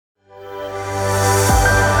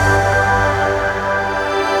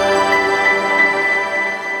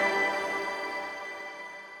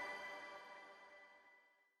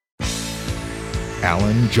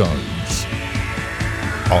Jones,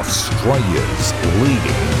 Australia's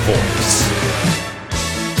leading voice.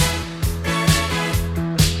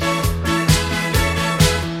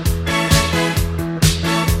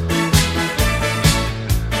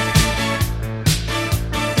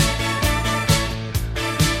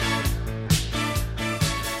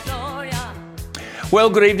 Well,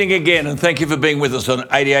 good evening again, and thank you for being with us on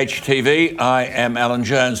ADH TV. I am Alan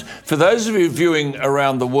Jones. For those of you viewing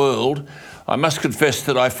around the world, I must confess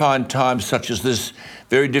that I find times such as this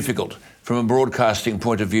very difficult from a broadcasting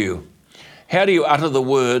point of view. How do you utter the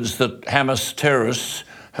words that Hamas terrorists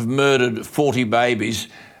have murdered 40 babies,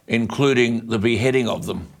 including the beheading of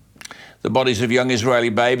them? The bodies of young Israeli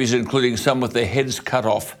babies, including some with their heads cut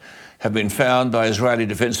off, have been found by Israeli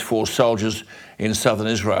Defence Force soldiers in southern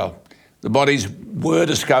Israel. The bodies were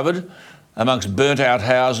discovered amongst burnt-out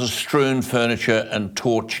houses, strewn furniture and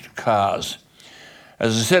torched cars.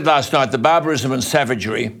 As I said last night, the barbarism and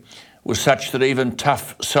savagery was such that even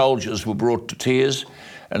tough soldiers were brought to tears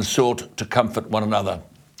and sought to comfort one another.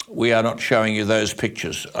 We are not showing you those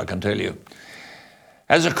pictures, I can tell you.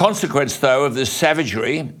 As a consequence, though, of this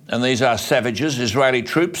savagery, and these are savages, Israeli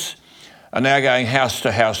troops are now going house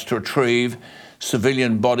to house to retrieve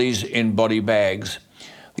civilian bodies in body bags.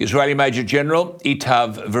 The Israeli Major General,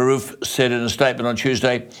 Itav Veruf, said in a statement on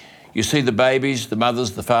Tuesday, "You see the babies, the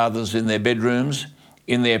mothers, the fathers in their bedrooms,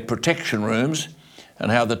 in their protection rooms,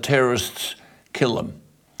 and how the terrorists kill them.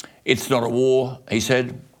 It's not a war," he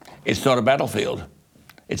said. "It's not a battlefield.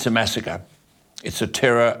 It's a massacre. It's a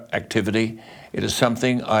terror activity. It is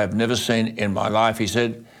something I have never seen in my life," he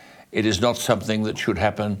said. "It is not something that should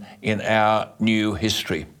happen in our new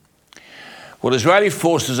history." Well, Israeli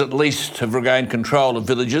forces at least have regained control of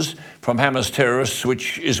villages from Hamas terrorists,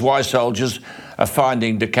 which is why soldiers are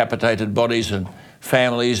finding decapitated bodies and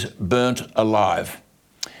families burnt alive.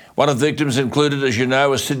 One of the victims included, as you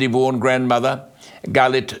know, a Sydney-born grandmother,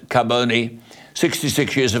 Galit Carboni,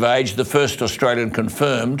 66 years of age, the first Australian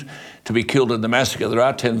confirmed to be killed in the massacre. There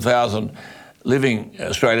are 10,000 living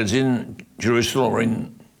Australians in Jerusalem or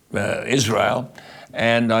in Israel,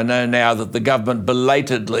 and I know now that the government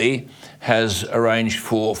belatedly has arranged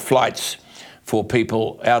for flights for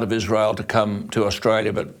people out of Israel to come to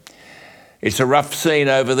Australia. But it's a rough scene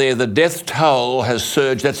over there. The death toll has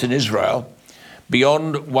surged, that's in Israel,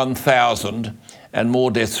 beyond 1,000, and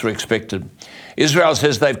more deaths are expected. Israel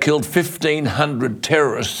says they've killed 1,500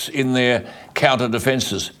 terrorists in their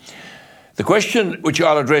counter-defences. The question, which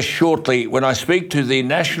I'll address shortly when I speak to the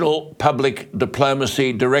National Public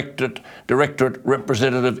Diplomacy Directorate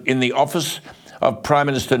representative in the office of Prime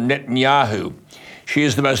Minister Netanyahu. She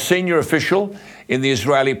is the most senior official in the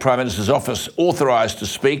Israeli Prime Minister's office, authorised to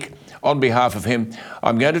speak on behalf of him.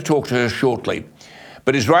 I'm going to talk to her shortly.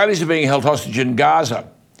 But Israelis are being held hostage in Gaza,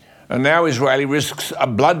 and now Israel risks a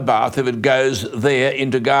bloodbath if it goes there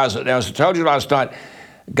into Gaza. Now, as I told you last night,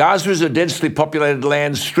 Gaza is a densely populated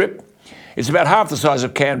land strip. It's about half the size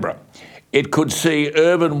of Canberra. It could see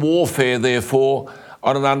urban warfare, therefore,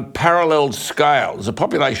 on an unparalleled scale. There's a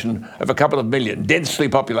population of a couple of million, densely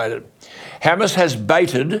populated. Hamas has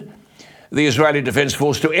baited the Israeli Defence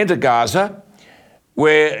Force to enter Gaza,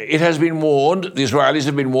 where it has been warned, the Israelis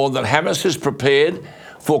have been warned that Hamas is prepared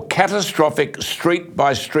for catastrophic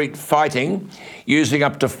street-by-street fighting using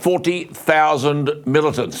up to 40,000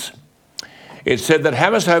 militants. It's said that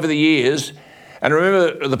Hamas over the years, and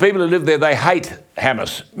remember, the people who live there, they hate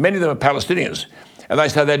Hamas. Many of them are Palestinians. And they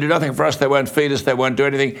say they do nothing for us, they won't feed us, they won't do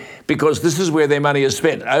anything, because this is where their money is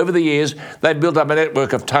spent. Over the years, they've built up a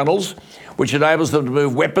network of tunnels, which enables them to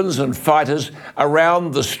move weapons and fighters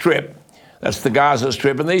around the strip. That's the Gaza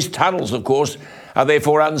Strip. And these tunnels, of course, are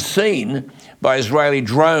therefore unseen by Israeli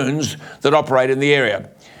drones that operate in the area.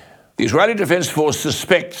 The Israeli Defence Force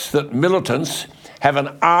suspects that militants have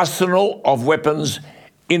an arsenal of weapons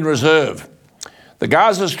in reserve. The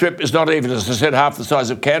Gaza Strip is not even, as I said, half the size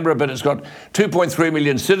of Canberra, but it's got 2.3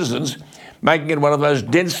 million citizens, making it one of the most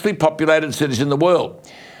densely populated cities in the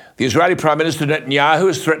world. The Israeli Prime Minister Netanyahu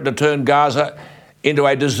has threatened to turn Gaza into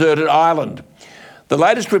a deserted island. The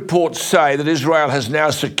latest reports say that Israel has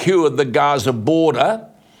now secured the Gaza border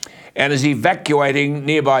and is evacuating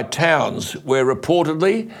nearby towns where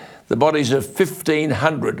reportedly the bodies of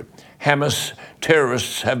 1,500 Hamas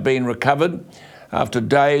terrorists have been recovered after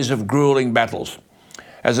days of gruelling battles.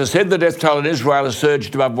 As I said, the death toll in Israel has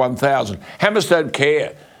surged above 1,000. Hamas don't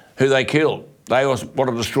care who they kill. They want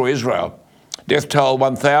to destroy Israel. Death toll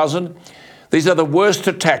 1,000. These are the worst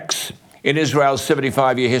attacks in Israel's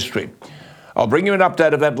 75-year history. I'll bring you an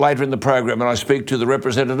update of that later in the program when I speak to the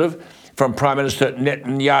representative from Prime Minister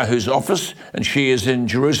Netanyahu's office, and she is in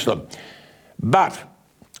Jerusalem. But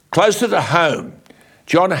closer to home,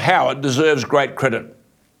 John Howard deserves great credit.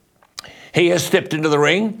 He has stepped into the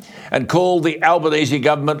ring and called the Albanese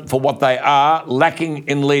government for what they are, lacking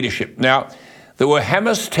in leadership. Now, there were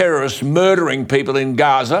Hamas terrorists murdering people in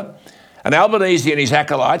Gaza, and Albanese and his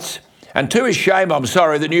acolytes, and to his shame, I'm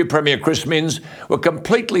sorry, the new Premier Chris Minns were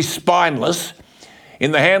completely spineless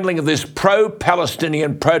in the handling of this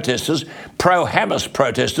pro-Palestinian protesters, pro-Hamas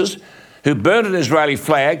protesters, who burnt an Israeli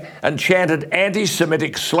flag and chanted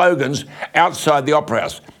anti-Semitic slogans outside the Opera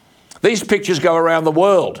House. These pictures go around the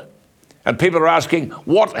world, and people are asking,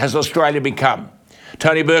 what has Australia become?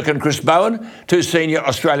 Tony Burke and Chris Bowen, two senior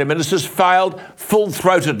Australian ministers, failed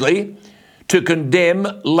full-throatedly to condemn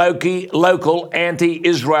local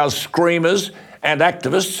anti-Israel screamers and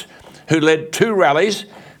activists who led two rallies,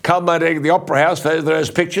 culminating at the Opera House.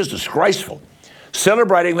 Those pictures, disgraceful,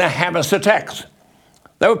 celebrating the Hamas attacks.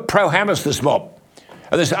 They were pro-Hamas, this mob.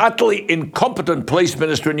 And this utterly incompetent police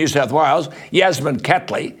minister in New South Wales, Yasmin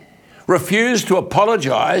Catley, refused to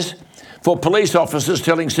apologise for police officers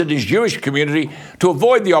telling Sydney's Jewish community to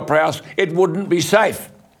avoid the Opera House. It wouldn't be safe.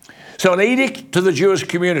 So an edict to the Jewish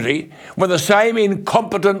community when the same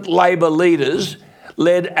incompetent Labor leaders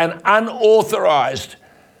led an unauthorised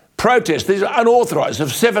protest. These are unauthorised,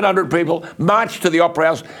 of 700 people march to the Opera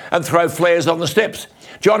House and throw flares on the steps.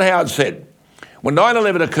 John Howard said, when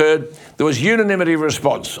 9/11 occurred, there was unanimity of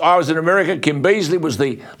response. I was in America, Kim Beazley was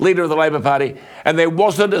the leader of the Labor Party, and there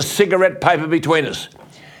wasn't a cigarette paper between us.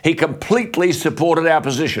 He completely supported our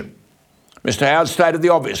position. Mr. Howard stated the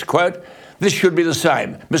obvious, quote, this should be the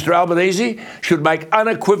same. Mr. Albanese should make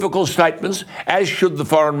unequivocal statements, as should the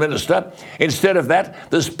Foreign Minister. Instead of that,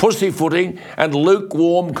 there's pussyfooting and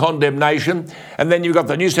lukewarm condemnation. And then you've got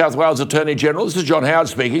the New South Wales Attorney General, this is John Howard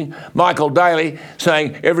speaking, Michael Daly,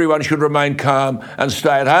 saying everyone should remain calm and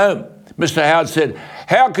stay at home. Mr. Howard said,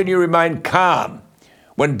 how can you remain calm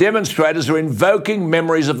when demonstrators are invoking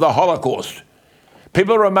memories of the Holocaust?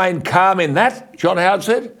 People remain calm in that, John Howard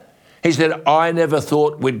said. He said, I never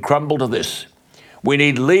thought we'd crumble to this. We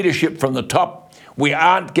need leadership from the top. We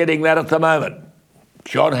aren't getting that at the moment.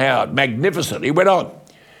 John Howard, magnificent. He went on.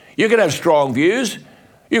 You can have strong views.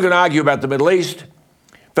 You can argue about the Middle East.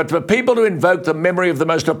 But for people to invoke the memory of the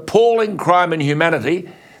most appalling crime in humanity,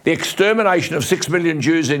 the extermination of 6 million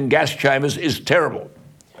Jews in gas chambers, is terrible.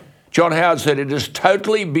 John Howard said, it is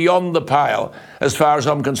totally beyond the pale, as far as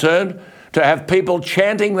I'm concerned, to have people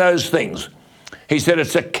chanting those things. He said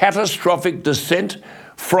it's a catastrophic descent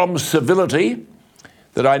from civility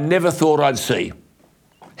that I never thought I'd see.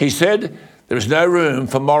 He said there is no room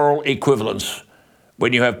for moral equivalence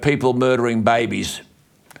when you have people murdering babies.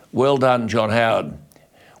 Well done, John Howard.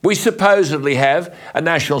 We supposedly have a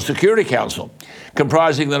National Security Council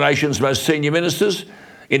comprising the nation's most senior ministers,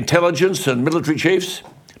 intelligence and military chiefs,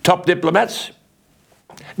 top diplomats.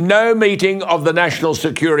 No meeting of the National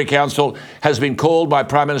Security Council has been called by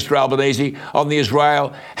Prime Minister Albanese on the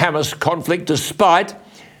Israel-Hamas conflict, despite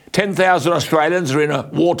 10,000 Australians are in a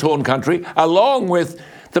war-torn country, along with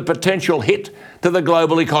the potential hit to the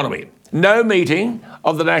global economy. No meeting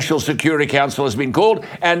of the National Security Council has been called,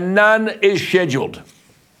 and none is scheduled.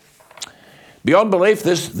 Beyond belief,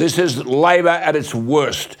 this is Labor at its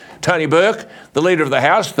worst. Tony Burke, the Leader of the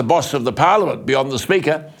House, the boss of the Parliament beyond the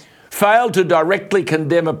Speaker, failed to directly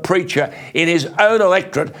condemn a preacher in his own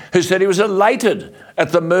electorate who said he was elated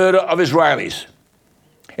at the murder of Israelis.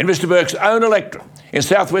 In Mr. Burke's own electorate in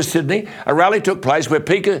southwest Sydney, a rally took place where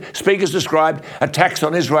speakers described attacks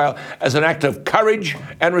on Israel as an act of courage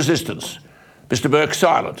and resistance. Mr. Burke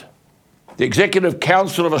silent. The Executive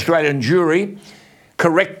Council of Australian Jewry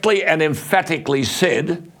correctly and emphatically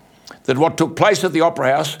said that what took place at the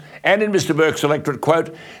Opera House and in Mr. Burke's electorate,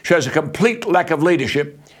 quote, shows a complete lack of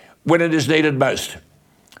leadership when it is needed most.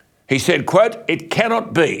 He said, quote, it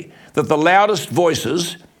cannot be that the loudest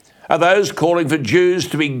voices are those calling for Jews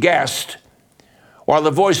to be gassed, while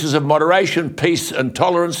the voices of moderation, peace and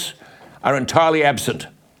tolerance are entirely absent.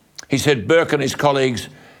 He said Burke and his colleagues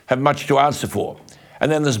have much to answer for.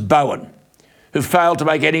 And then there's Bowen, who failed to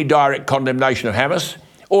make any direct condemnation of Hamas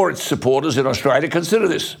or its supporters in Australia. Consider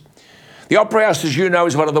this. The Opera House, as you know,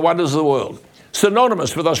 is one of the wonders of the world,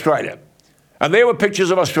 synonymous with Australia. And there were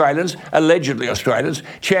pictures of Australians, allegedly Australians,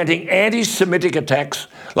 chanting anti-Semitic attacks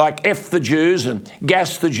like F the Jews and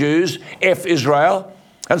gas the Jews, F Israel,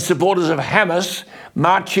 and supporters of Hamas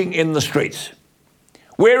marching in the streets.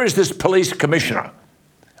 Where is this police commissioner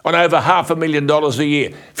on over $500,000 a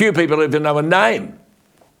year? Few people even know a name.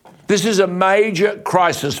 This is a major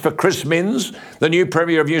crisis for Chris Minns, the new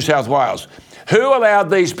Premier of New South Wales. Who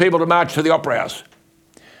allowed these people to march to the Opera House?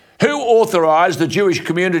 Who authorised the Jewish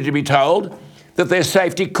community to be told that their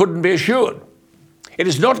safety couldn't be assured? It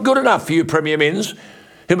is not good enough for you, Premier Minns,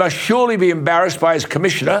 who must surely be embarrassed by his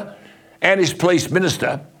commissioner and his police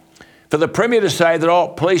minister, for the Premier to say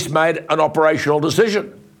that, police made an operational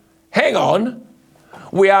decision. Hang on.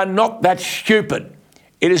 We are not that stupid.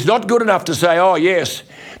 It is not good enough to say, yes,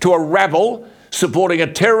 to a rabble supporting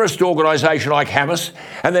a terrorist organisation like Hamas,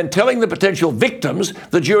 and then telling the potential victims,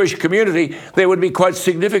 the Jewish community, there would be quite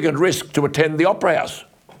significant risk to attend the Opera House.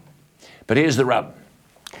 But here's the rub.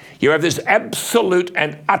 You have this absolute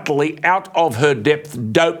and utterly out of her depth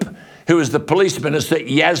dope who is the police minister,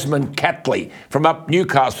 Yasmin Catley, from up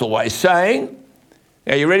Newcastle way, saying,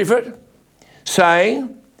 are you ready for it?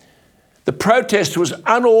 Saying the protest was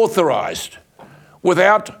unauthorised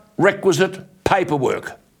without requisite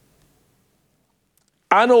paperwork.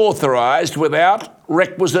 Unauthorised without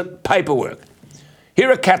requisite paperwork.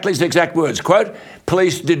 Here are Catley's exact words, quote,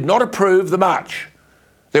 police did not approve the march.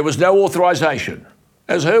 There was no authorisation.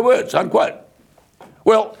 As her words, unquote.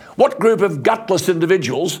 Well, what group of gutless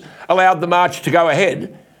individuals allowed the march to go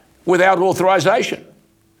ahead without authorisation?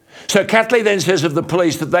 So Catley then says of the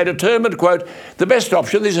police that they determined, quote, the best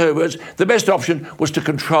option, these are her words, the best option was to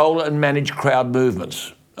control and manage crowd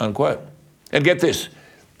movements, unquote. And get this,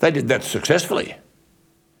 they did that successfully.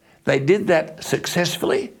 They did that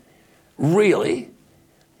successfully? Really?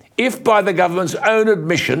 If by the government's own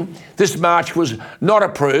admission this march was not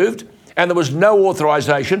approved and there was no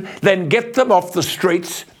authorisation, then get them off the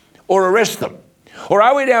streets or arrest them. Or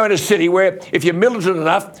are we now in a city where if you're militant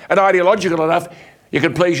enough and ideological enough, you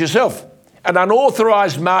can please yourself? An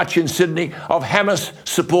unauthorised march in Sydney of Hamas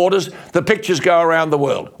supporters, the pictures go around the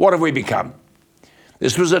world. What have we become?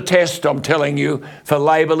 This was a test, I'm telling you, for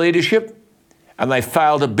Labor leadership, and they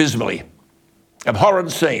failed abysmally.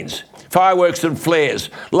 Abhorrent scenes, fireworks and flares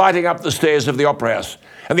lighting up the stairs of the Opera House.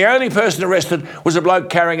 And the only person arrested was a bloke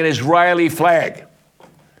carrying an Israeli flag.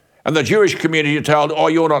 And the Jewish community are told,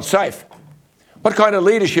 you're not safe. What kind of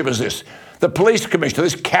leadership is this? The police commissioner,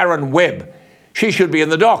 this Karen Webb, she should be in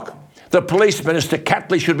the dock. The police minister,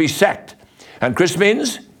 Catley, should be sacked. And Chris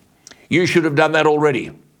Minns, you should have done that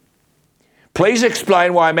already. Please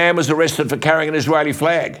explain why a man was arrested for carrying an Israeli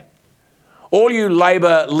flag. All you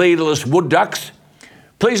Labor leaderless wood ducks,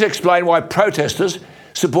 please explain why protesters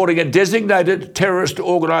supporting a designated terrorist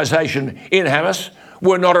organisation in Hamas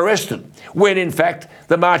were not arrested, when in fact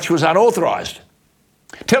the march was unauthorised.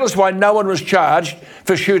 Tell us why no one was charged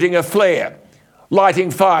for shooting a flare,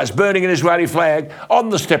 lighting fires, burning an Israeli flag on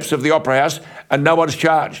the steps of the Opera House, and no one's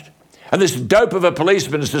charged. And this dope of a police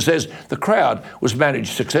minister says the crowd was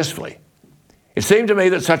managed successfully. It seemed to me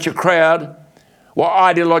that such a crowd were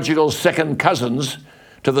ideological second cousins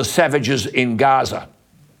to the savages in Gaza.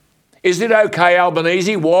 Is it okay,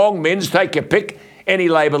 Albanese, Wong, Minns, take your pick, any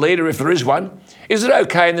Labor leader if there is one? Is it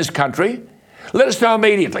okay in this country? Let us know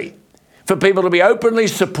immediately for people to be openly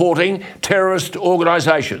supporting terrorist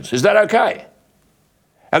organisations. Is that okay?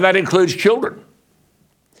 And that includes children.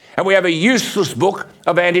 And we have a useless book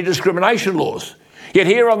of anti-discrimination laws. Yet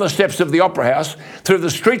here on the steps of the Opera House, through the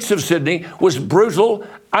streets of Sydney, was brutal,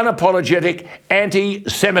 unapologetic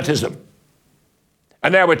anti-Semitism.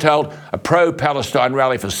 And now we're told a pro-Palestine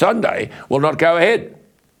rally for Sunday will not go ahead.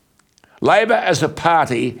 Labor as a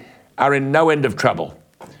party are in no end of trouble.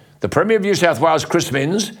 The Premier of New South Wales, Chris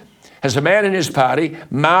Minns, has a man in his party,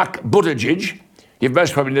 Mark Buttigieg. You've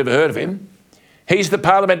most probably never heard of him. He's the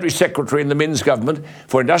Parliamentary Secretary in the Minns government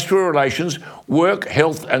for Industrial Relations, Work,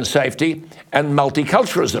 Health and Safety and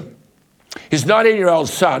Multiculturalism. His 19-year-old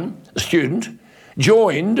son, a student,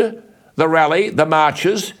 joined the rally, the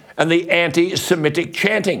marches and the anti-Semitic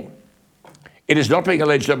chanting. It is not being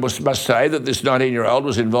alleged, I must say, that this 19-year-old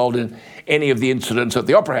was involved in any of the incidents at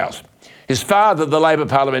the Opera House. His father, the Labor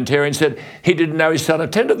parliamentarian, said he didn't know his son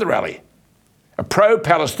attended the rally. A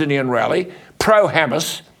pro-Palestinian rally,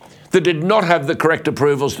 pro-Hamas, that did not have the correct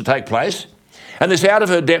approvals to take place. And this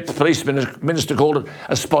out-of-her-depth police minister called it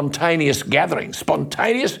a spontaneous gathering.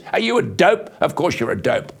 Spontaneous? Are you a dope? Of course you're a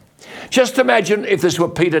dope. Just imagine if this were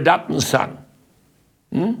Peter Dutton's son.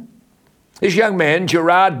 This young man,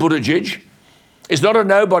 Gerard Buttigieg, is not a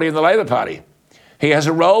nobody in the Labor Party. He has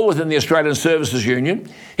a role within the Australian Services Union.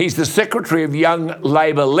 He's the Secretary of Young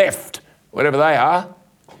Labor Left, whatever they are.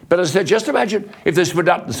 But as I said, just imagine if this were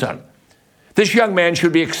Dutton's son. This young man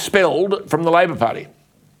should be expelled from the Labor Party.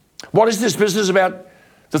 What is this business about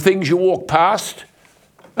the things you walk past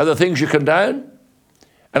and the things you condone?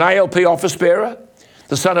 An ALP office bearer,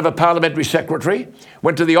 the son of a parliamentary secretary,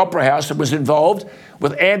 went to the Opera House and was involved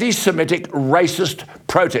with anti-Semitic racist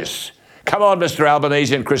protests. Come on, Mr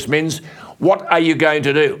Albanese and Chris Minns, what are you going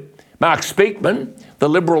to do? Mark Speakman, the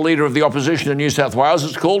Liberal leader of the opposition in New South Wales,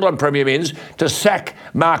 has called on Premier Minns to sack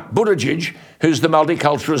Mark Buttigieg, who's the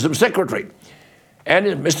Multiculturalism Secretary. And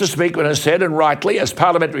Mr Speakman has said, and rightly, as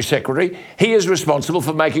Parliamentary Secretary, he is responsible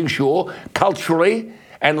for making sure culturally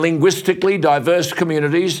and linguistically diverse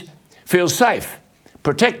communities feel safe,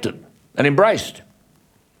 protected and embraced.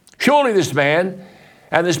 Surely this man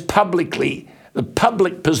and the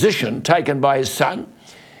public position taken by his son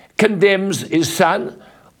condemns his son,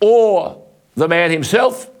 or the man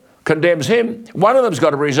himself condemns him. One of them's got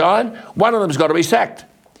to resign, one of them's got to be sacked.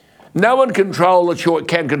 No one can control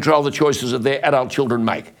the choices that their adult children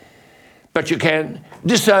make, but you can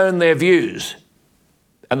disown their views,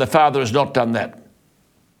 and the father has not done that.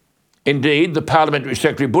 Indeed, the Parliamentary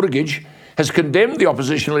Secretary Buttigieg has condemned the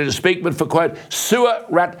opposition leader Speakman for, quote, sewer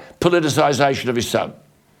rat politicisation of his son.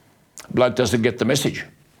 Bloke doesn't get the message.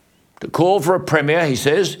 To call for a premier, he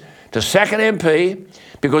says, to sack an MP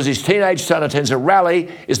because his teenage son attends a rally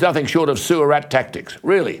is nothing short of sewer rat tactics.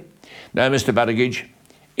 Really? No, Mr Buttigieg,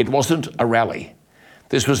 it wasn't a rally.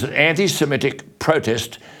 This was an anti-Semitic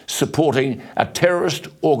protest supporting a terrorist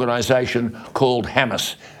organisation called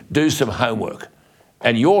Hamas. Do some homework.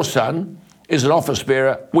 And your son is an office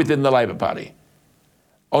bearer within the Labor Party.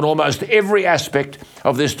 On almost every aspect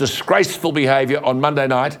of this disgraceful behaviour on Monday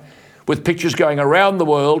night, with pictures going around the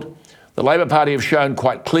world, the Labor Party have shown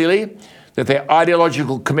quite clearly that their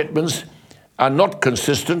ideological commitments are not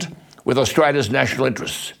consistent with Australia's national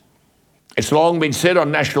interests. It's long been said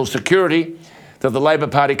on national security that the Labor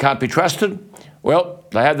Party can't be trusted. Well,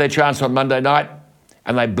 they had their chance on Monday night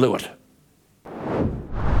and they blew it.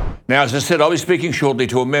 Now, as I said, I'll be speaking shortly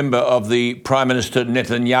to a member of the Prime Minister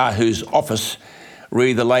Netanyahu's office,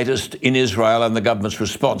 re the latest in Israel and the government's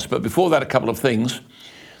response. But before that, a couple of things.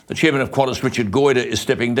 The chairman of Qantas, Richard Goyder, is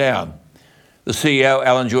stepping down. The CEO,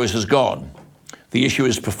 Alan Joyce, is gone. The issue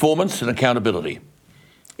is performance and accountability.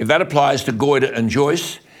 If that applies to Goyder and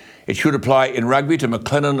Joyce, it should apply in rugby to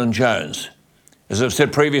McLennan and Jones. As I've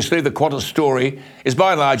said previously, the Qantas story is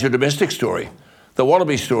by and large a domestic story. The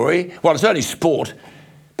Wallaby story, well, it's only sport,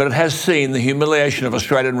 but it has seen the humiliation of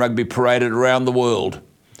Australian rugby paraded around the world.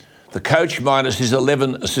 The coach, minus his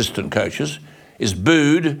 11 assistant coaches, is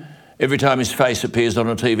booed every time his face appears on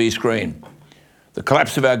a TV screen. The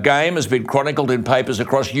collapse of our game has been chronicled in papers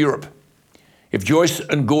across Europe. If Joyce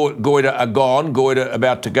and Goyder are gone, Goyder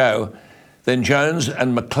about to go, then Jones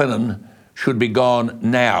and McLennan should be gone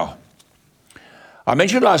now. I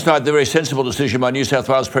mentioned last night the very sensible decision by New South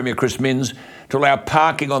Wales Premier Chris Minns to allow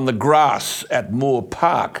parking on the grass at Moore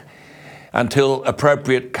Park until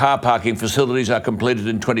appropriate car parking facilities are completed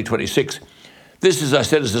in 2026. This, as I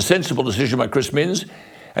said, is a sensible decision by Chris Minns,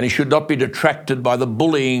 and he should not be detracted by the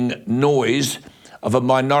bullying noise of a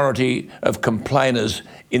minority of complainers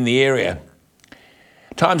in the area.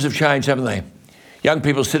 Times have changed, haven't they? Young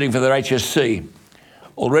people sitting for their HSC.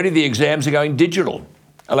 Already the exams are going digital,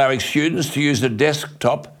 allowing students to use a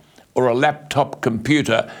desktop or a laptop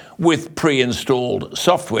computer with pre-installed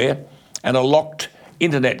software and a locked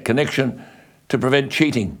internet connection to prevent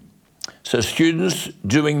cheating. So students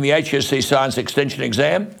doing the HSC Science Extension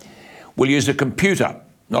exam will use a computer,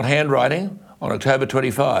 not handwriting, on October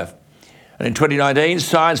 25. And in 2019,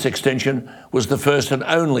 Science Extension was the first and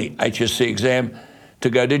only HSC exam to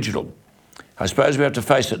go digital. I suppose we have to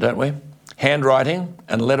face it, don't we? Handwriting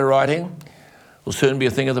and letter writing will soon be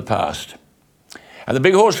a thing of the past. And the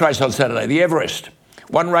big horse race on Saturday, the Everest.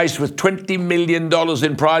 One race with $20 million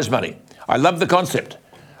in prize money. I love the concept.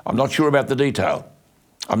 I'm not sure about the detail.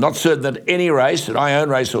 I'm not certain that any race, and I own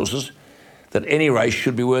racehorses, that any race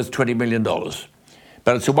should be worth $20 million.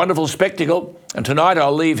 But it's a wonderful spectacle, and tonight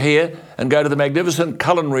I'll leave here and go to the magnificent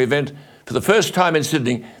culinary event for the first time in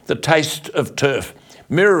Sydney, the Taste of Turf,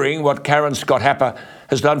 mirroring what Karen Scott Happer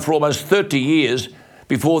has done for almost 30 years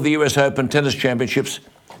before the US Open Tennis Championships,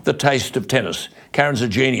 the Taste of Tennis. Karen's a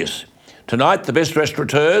genius. Tonight, the best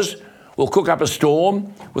restaurateurs will cook up a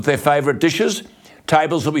storm with their favourite dishes.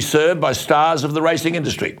 Tables will be served by stars of the racing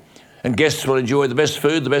industry, and guests will enjoy the best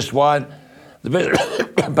food, the best wine, the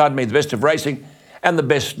best of racing, and the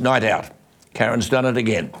best night out. Karen's done it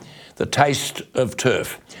again. The Taste of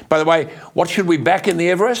Turf. By the way, what should we back in the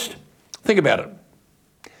Everest? Think about it.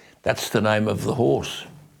 That's the name of the horse.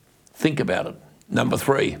 Think about it. Number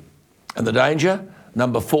 3. And the danger?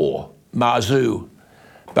 Number 4, Marzu.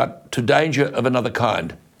 But to danger of another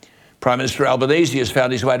kind. Prime Minister Albanese has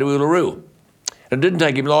found his way to Uluru. And it didn't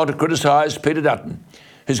take him long to criticise Peter Dutton,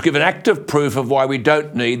 who's given active proof of why we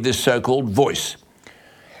don't need this so-called voice.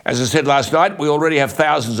 As I said last night, we already have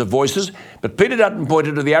thousands of voices, but Peter Dutton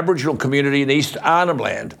pointed to the Aboriginal community in East Arnhem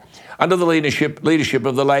Land under the leadership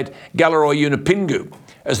of the late Galarrwuy Yunupingu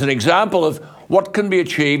as an example of what can be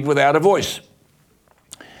achieved without a voice.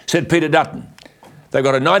 Said Peter Dutton. They've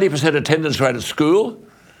got a 90% attendance rate at school.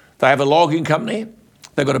 They have a logging company.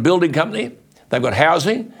 They've got a building company. They've got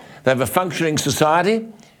housing. They have a functioning society.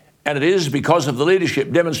 And it is because of the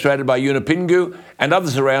leadership demonstrated by Yunupingu and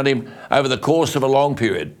others around him over the course of a long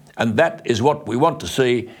period. And that is what we want to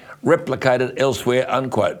see replicated elsewhere,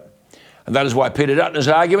 unquote. And that is why Peter Dutton is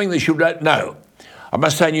arguing they should vote no. I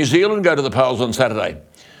must say New Zealand go to the polls on Saturday.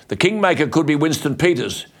 The kingmaker could be Winston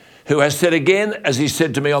Peters, who has said again, as he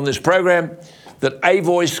said to me on this program, that a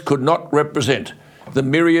voice could not represent the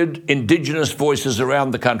myriad Indigenous voices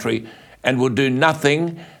around the country and would do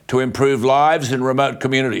nothing to improve lives in remote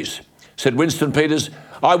communities. Said Winston Peters,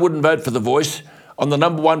 I wouldn't vote for the voice on the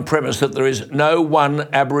number one premise that there is no one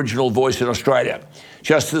Aboriginal voice in Australia,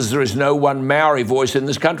 just as there is no one Maori voice in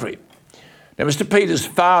this country. Now, Mr. Peters'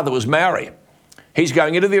 father was Maori. He's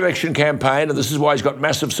going into the election campaign, and this is why he's got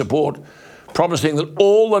massive support, promising that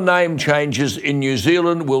all the name changes in New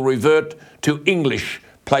Zealand will revert to English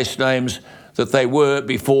place names that they were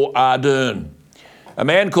before Ardern. A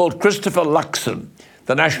man called Christopher Luxon,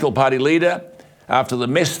 the National Party leader, after the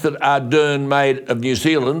mess that Ardern made of New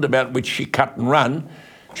Zealand, about which she cut and run.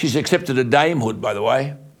 She's accepted a damehood, by the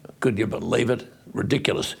way. Could you believe it?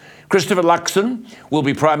 Ridiculous. Christopher Luxon will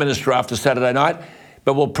be Prime Minister after Saturday night,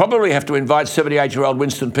 but will probably have to invite 78-year-old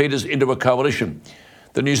Winston Peters into a coalition.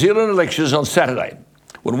 The New Zealand election is on Saturday,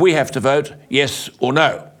 when we have to vote yes or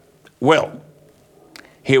no. Well,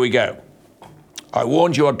 here we go. I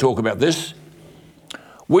warned you I'd talk about this.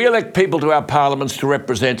 We elect people to our parliaments to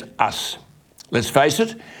represent us. Let's face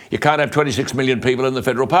it, you can't have 26 million people in the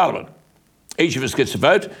federal parliament. Each of us gets a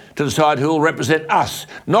vote to decide who will represent us,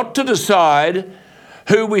 not to decide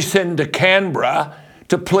who we send to Canberra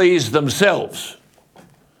to please themselves.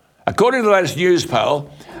 According to the latest news poll,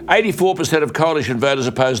 84% of coalition voters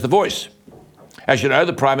oppose the voice. As you know,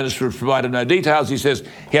 the Prime Minister has provided no details. He says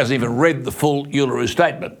he hasn't even read the full Uluru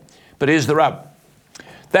Statement. But here's the rub.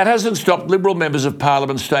 That hasn't stopped Liberal members of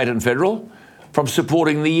Parliament, state and federal, from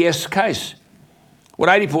supporting the yes case, when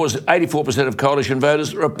 84% of coalition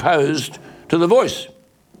voters are opposed to the voice.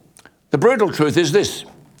 The brutal truth is this.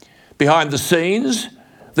 Behind the scenes,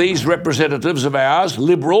 these representatives of ours,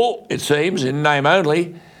 Liberal, it seems, in name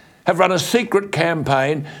only, have run a secret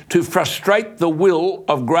campaign to frustrate the will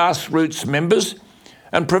of grassroots members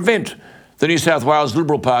and prevent the New South Wales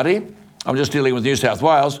Liberal Party, I'm just dealing with New South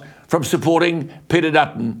Wales, from supporting Peter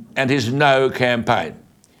Dutton and his No campaign.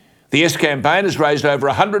 The Yes campaign has raised over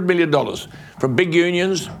 $100 million from big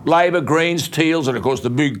unions, Labor, Greens, Teals, and of course the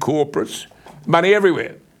big corporates. Money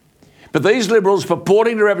everywhere. But these Liberals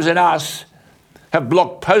purporting to represent us have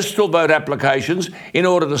blocked postal vote applications in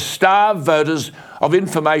order to starve voters of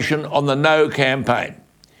information on the No campaign.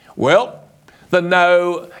 Well, the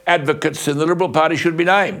No advocates in the Liberal Party should be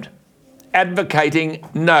named. Advocating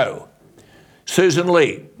No. Susan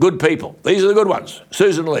Lee, good people. These are the good ones.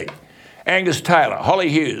 Susan Lee, Angus Taylor, Holly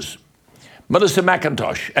Hughes, Melissa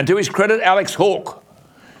McIntosh, and to his credit, Alex Hawke.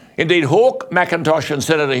 Indeed, Hawke, McIntosh and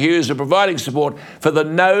Senator Hughes are providing support for the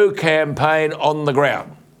No campaign on the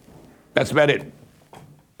ground. That's about it.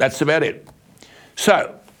 That's about it.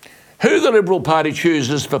 So, who the Liberal Party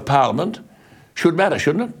chooses for Parliament should matter,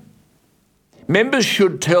 shouldn't it? Members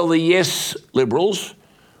should tell the Yes Liberals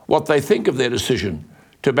what they think of their decision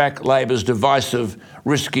to back Labor's divisive,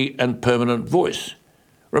 risky and permanent voice.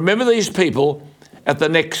 Remember these people at the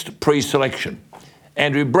next pre-selection.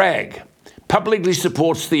 Andrew Bragg publicly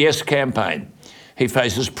supports the Yes campaign. He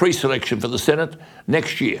faces pre-selection for the Senate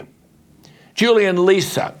next year. Julian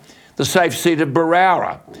Leeser, the safe seat of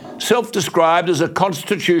Berowra, self-described as a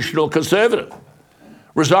constitutional conservative,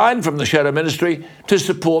 resigned from the Shadow Ministry to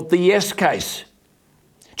support the Yes case.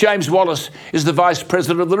 James Wallace is the Vice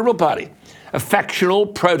President of the Liberal Party, a factional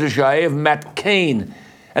protege of Matt Keane,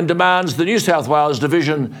 and demands the New South Wales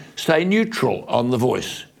division stay neutral on the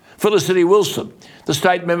voice. Felicity Wilson, the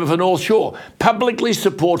state member for North Shore, publicly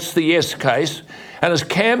supports the Yes case and has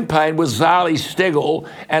campaigned with Zali Steggall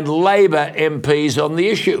and Labor MPs on the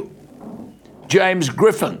issue. James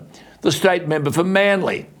Griffin, the state member for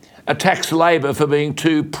Manly, attacks Labor for being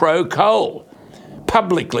too pro-coal,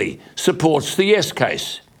 publicly supports the Yes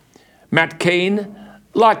case. Matt Keane,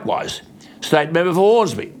 likewise, state member for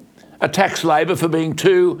Hornsby, attacks Labor for being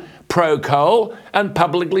too pro-coal and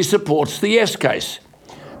publicly supports the Yes case.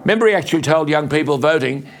 Remember, he actually told young people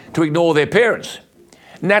voting to ignore their parents.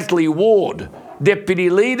 Natalie Ward, Deputy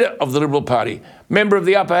Leader of the Liberal Party, member of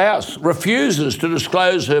the Upper House, refuses to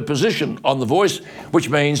disclose her position on the voice, which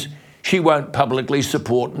means she won't publicly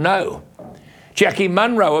support No. Jackie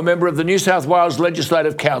Munro, a member of the New South Wales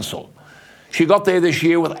Legislative Council, she got there this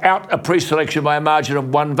year without a pre-selection by a margin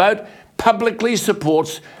of 1 vote, publicly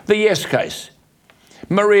supports the yes case.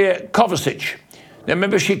 Maria Kovacic. Now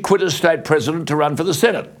remember, she quit as state president to run for the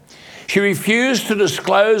Senate. She refused to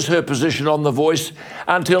disclose her position on The Voice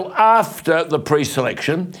until after the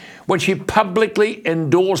pre-selection, when she publicly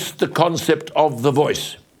endorsed the concept of The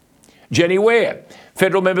Voice. Jenny Ware,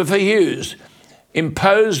 federal member for Hughes,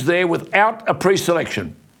 imposed there without a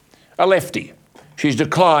pre-selection. A lefty. She's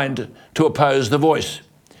declined to oppose The Voice.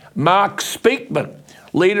 Mark Speakman,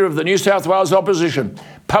 leader of the New South Wales opposition,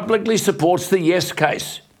 publicly supports the yes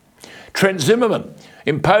case. Trent Zimmerman,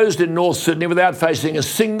 imposed in North Sydney without facing a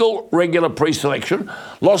single regular pre-selection,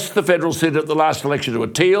 lost the federal seat at the last election to a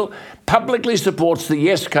Teal, publicly supports the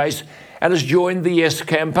yes case and has joined the yes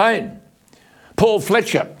campaign. Paul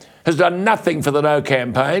Fletcher has done nothing for the no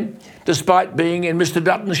campaign, despite being in Mr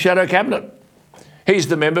Dutton's shadow cabinet. He's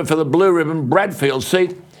the member for the blue ribbon Bradfield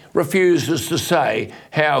seat, refuses to say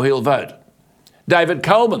how he'll vote. David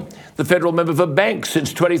Coleman, the federal member for Banks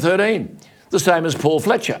since 2013, the same as Paul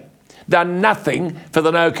Fletcher, done nothing for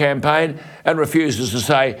the no campaign and refuses to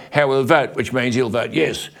say how he'll vote, which means he'll vote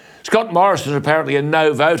yes. Scott Morris is apparently a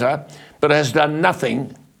no voter, but has done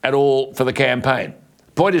nothing at all for the campaign.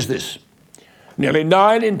 Point is this: nearly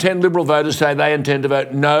 9 in 10 Liberal voters say they intend to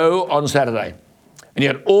vote no on Saturday. And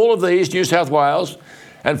yet all of these New South Wales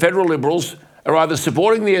and federal Liberals are either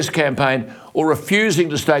supporting the yes campaign or refusing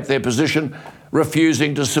to state their position,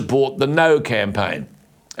 refusing to support the no campaign.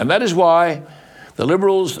 And that is why the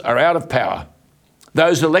Liberals are out of power.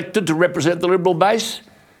 Those elected to represent the Liberal base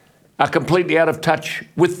are completely out of touch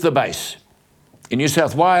with the base. In New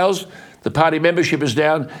South Wales, the party membership is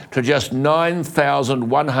down to just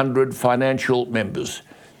 9,100 financial members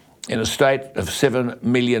in a state of 7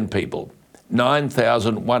 million people.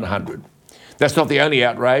 9,100. That's not the only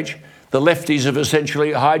outrage. The lefties have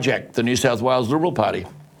essentially hijacked the New South Wales Liberal Party.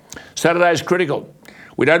 Saturday is critical.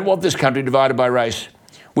 We don't want this country divided by race.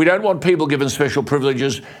 We don't want people given special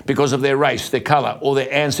privileges because of their race, their colour or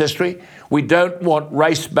their ancestry. We don't want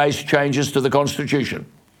race-based changes to the Constitution.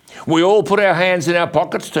 We all put our hands in our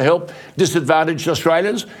pockets to help disadvantaged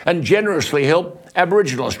Australians and generously help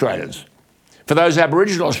Aboriginal Australians. For those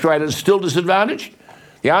Aboriginal Australians still disadvantaged,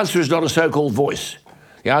 the answer is not a so-called voice.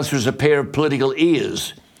 The answer is a pair of political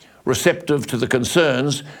ears, receptive to the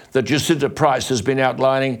concerns that Jacinta Price has been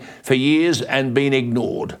outlining for years and been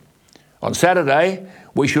ignored. On Saturday,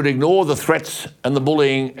 we should ignore the threats and the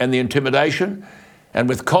bullying and the intimidation, and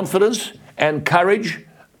with confidence and courage,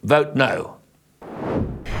 vote no.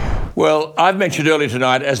 Well, I've mentioned earlier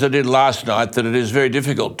tonight, as I did last night, that it is very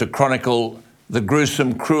difficult to chronicle the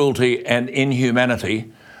gruesome cruelty and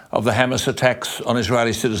inhumanity of the Hamas attacks on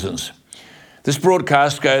Israeli citizens. This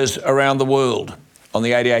broadcast goes around the world on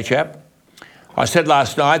the ADH app. I said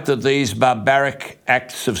last night that these barbaric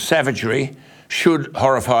acts of savagery should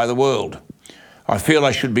horrify the world. I feel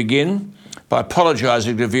I should begin by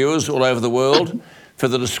apologising to viewers all over the world for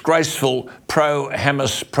the disgraceful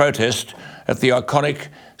pro-Hamas protest at the iconic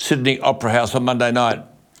Sydney Opera House on Monday night.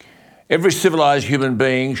 Every civilised human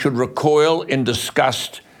being should recoil in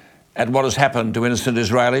disgust at what has happened to innocent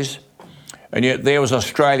Israelis. And yet there was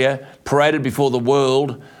Australia paraded before the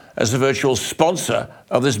world as a virtual sponsor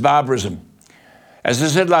of this barbarism. As I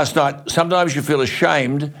said last night, sometimes you feel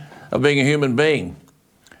ashamed of being a human being.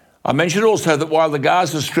 I mentioned also that while the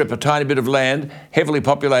Gaza Strip, a tiny bit of land, heavily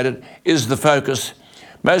populated, is the focus,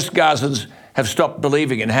 most Gazans have stopped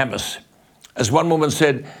believing in Hamas. As one woman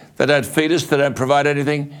said, they don't feed us, they don't provide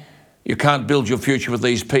anything. You can't build your future with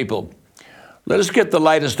these people. Let us get the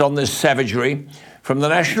latest on this savagery from the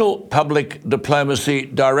National Public Diplomacy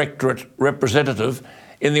Directorate representative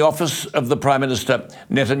in the office of the Prime Minister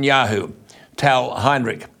Netanyahu, Tal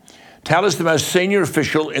Heinrich. Tal is the most senior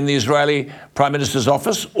official in the Israeli Prime Minister's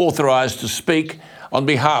office, authorised to speak on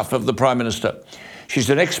behalf of the Prime Minister. She's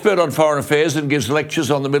an expert on foreign affairs and gives lectures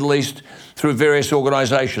on the Middle East through various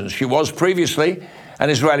organisations. She was previously an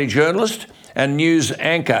Israeli journalist and news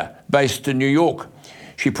anchor based in New York.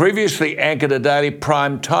 She previously anchored a daily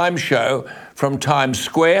prime time show from Times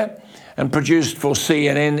Square and produced for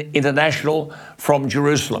CNN International from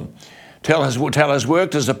Jerusalem. Tal has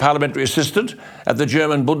worked as a parliamentary assistant at the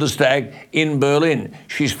German Bundestag in Berlin.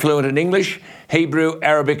 She's fluent in English, Hebrew,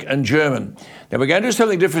 Arabic and German. Now we're going to do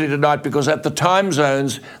something different tonight because at the time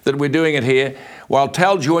zones that we're doing it here, while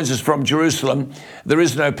Tal joins us from Jerusalem, there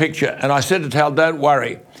is no picture. And I said to Tal, don't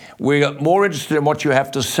worry, we're more interested in what you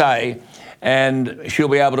have to say, and she'll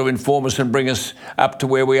be able to inform us and bring us up to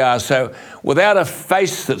where we are. So without a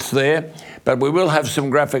face that's there, but we will have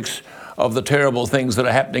some graphics of the terrible things that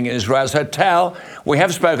are happening in Israel. So, Tal, we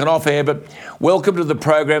have spoken off air, but welcome to the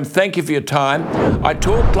program. Thank you for your time. I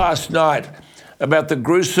talked last night about the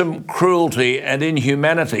gruesome cruelty and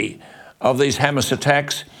inhumanity of these Hamas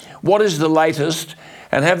attacks. What is the latest?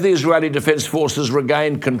 And have the Israeli Defense Forces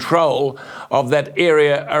regained control of that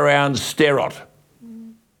area around Sderot?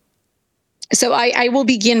 So I will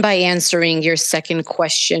begin by answering your second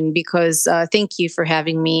question because thank you for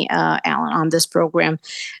having me, Alan, on this program.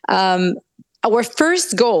 Our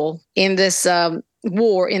first goal in this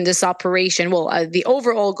war, in this operation, the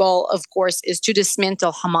overall goal, of course, is to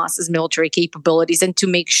dismantle Hamas's military capabilities and to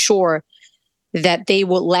make sure that they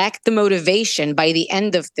will lack the motivation by the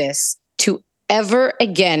end of this to ever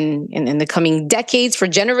again, in the coming decades, for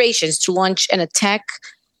generations, to launch an attack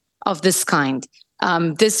of this kind.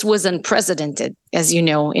 This was unprecedented, as you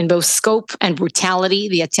know, in both scope and brutality,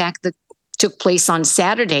 the attack that took place on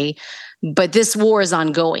Saturday. But this war is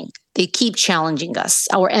ongoing. They keep challenging us.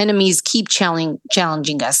 Our enemies keep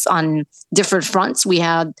challenging us on different fronts. We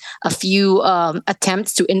had a few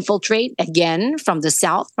attempts to infiltrate again from the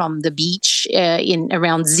south, from the beach in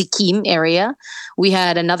around Zikim area. We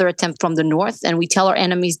had another attempt from the north, and we tell our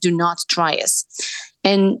enemies, do not try us.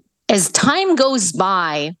 And as time goes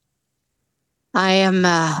by,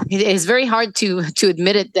 it is very hard to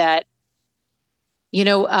admit it that,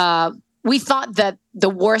 we thought that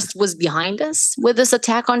the worst was behind us with this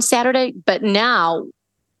attack on Saturday, but now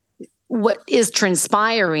what is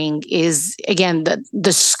transpiring is, again,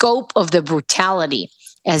 the scope of the brutality,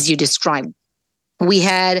 as you described. We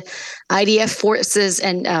had IDF forces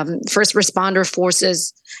and first responder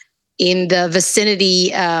forces in the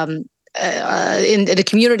vicinity, in the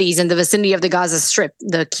communities in the vicinity of the Gaza Strip,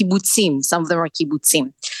 the kibbutzim. Some of them are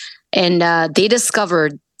kibbutzim. And they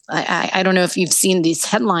discovered, I don't know if you've seen this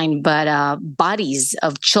headline, but bodies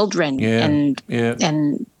of children and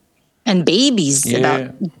babies,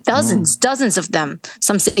 about dozens of them.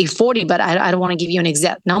 Some say 40, but I don't want to give you an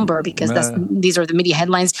exact number because these are the media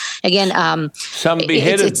headlines. Again, some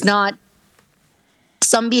beheaded. It's not.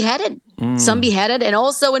 Some beheaded. Some beheaded, and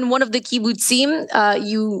also in one of the kibbutzim,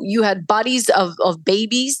 you had bodies of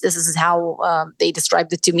babies. This is how they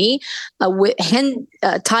described it to me,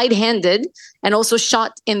 tied-handed, and also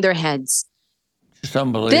shot in their heads. It's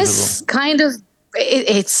unbelievable. This kind of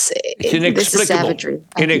it's inexplicable. This is savagery.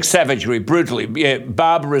 Savagery, brutally,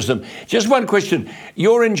 barbarism. Just one question: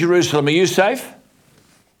 you're in Jerusalem. Are you safe?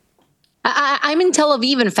 I'm in Tel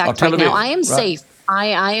Aviv. In fact, right now I am safe.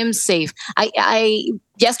 I am safe.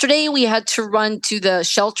 Yesterday we had to run to the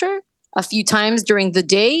shelter a few times during the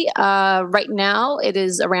day. Right now it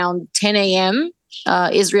is around 10 a.m.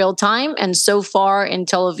 Israel time, and so far in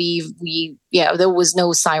Tel Aviv, there was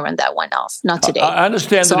no siren that went off. Not today. I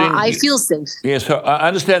understand so that. I feel safe. Yes, I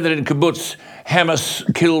understand that in kibbutz, Hamas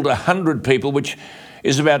killed 100 people, which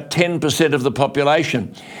is about 10% of the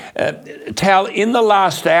population. Tal, in the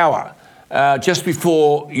last hour, just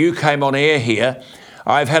before you came on air here,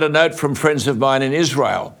 I've had a note from friends of mine in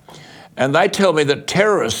Israel, and they tell me that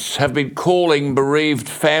terrorists have been calling bereaved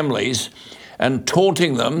families and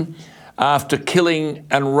taunting them after killing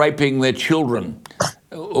and raping their children.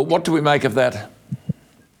 What do we make of that?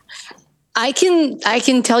 I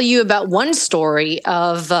can tell you about one story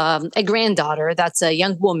of a granddaughter, that's a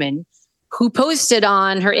young woman, who posted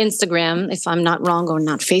on her Instagram, if I'm not wrong, or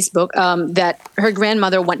not Facebook, that her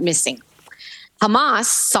grandmother went missing. Hamas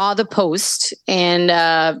saw the post and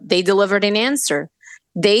they delivered an answer.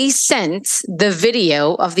 They sent the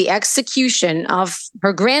video of the execution of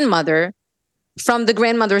her grandmother from the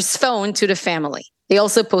grandmother's phone to the family. They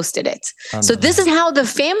also posted it. So this is how the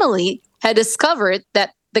family had discovered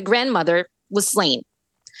that the grandmother was slain.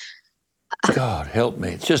 God help me.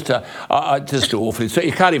 It's just awful. So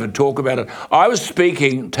you can't even talk about it. I was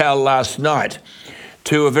speaking, Tal, last night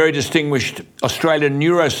to a very distinguished Australian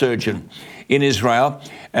neurosurgeon in Israel,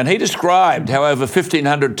 and he described how over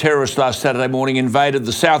 1,500 terrorists last Saturday morning invaded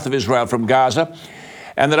the south of Israel from Gaza,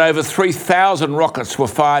 and that over 3,000 rockets were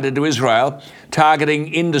fired into Israel,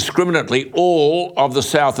 targeting indiscriminately all of the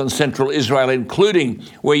south and central Israel, including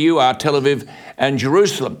where you are, Tel Aviv and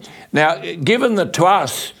Jerusalem. Now, given that to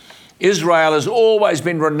us, Israel has always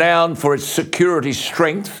been renowned for its security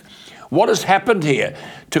strength, what has happened here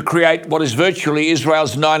to create what is virtually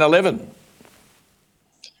Israel's 9/11?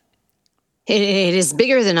 It is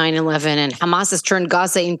bigger than 9/11, and Hamas has turned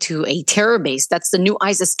Gaza into a terror base. That's the new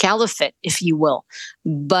ISIS caliphate, if you will.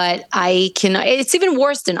 But it's even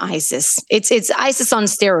worse than ISIS. It's ISIS on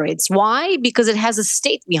steroids. Why? Because it has a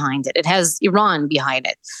state behind it. It has Iran behind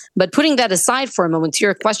it. But putting that aside for a moment, to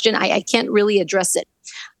your question, I can't really address it.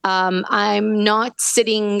 I'm not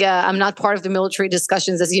sitting, I'm not part of the military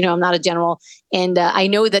discussions. As you know, I'm not a general. And I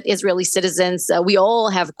know that Israeli citizens, we all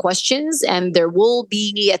have questions, and there will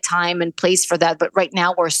be a time and place for that. But right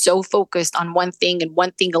now, we're so focused on one thing and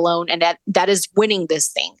one thing alone, and that is winning this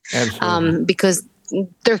thing. Absolutely. Because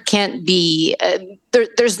there can't be,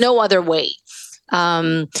 there's no other way.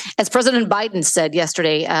 As President Biden said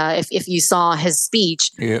yesterday, if you saw his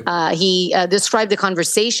speech, Yeah. he described the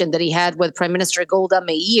conversation that he had with Prime Minister Golda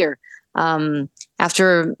Meir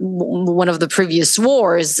after one of the previous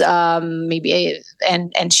wars.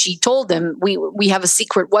 And she told him, "We have a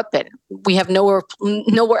secret weapon. We have nowhere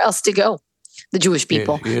else to go." The Jewish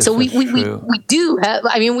people. Yes, So we true. do have.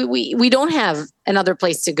 I mean, we don't have another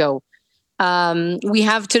place to go. We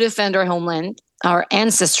have to defend our homeland, our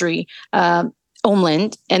ancestry.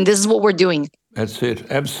 Homeland, and this is what we're doing. That's it.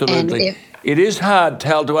 Absolutely. It is hard,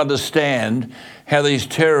 Tal, to understand how these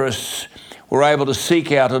terrorists were able to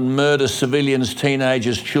seek out and murder civilians,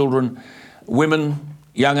 teenagers, children, women,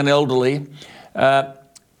 young and elderly. It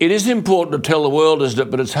is important to tell the world, isn't it?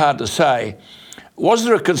 But it's hard to say. Was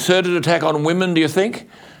there a concerted attack on women, do you think,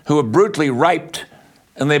 who were brutally raped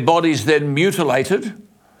and their bodies then mutilated?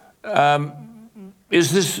 Were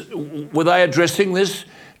they addressing this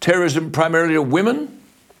terrorism primarily to women?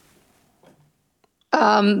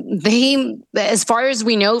 As far as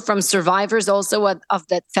we know from survivors also of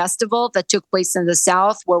that festival that took place in the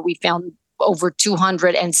South, where we found over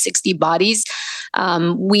 260 bodies,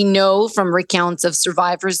 we know from recounts of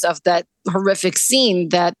survivors of that horrific scene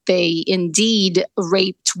that they indeed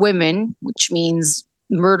raped women, which means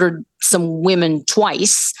murdered some women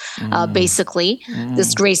twice, basically,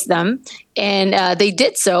 disgraced them. And they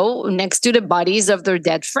did so next to the bodies of their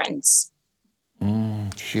dead friends.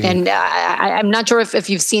 And I'm not sure if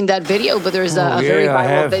you've seen that video, but there's a very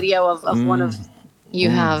viral video of one of you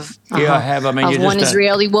have. Yeah, I have. I mean, of one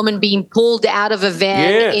Israeli woman being pulled out of a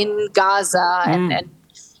van in Gaza and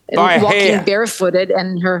walking barefooted,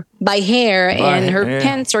 and her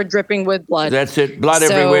pants are dripping with blood. That's it, blood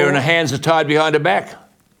everywhere, and her hands are tied behind her back.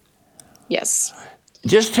 Yes.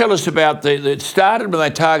 Just tell us about it started when they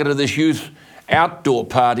targeted this youth outdoor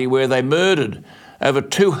party where they murdered over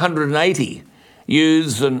 280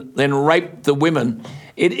 youths and then raped the women.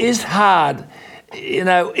 It is hard. You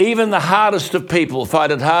know, even the hardest of people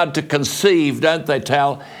find it hard to conceive, don't they,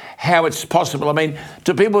 Tal, how it's possible. I mean,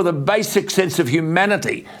 to people with a basic sense of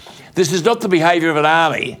humanity, this is not the behaviour of an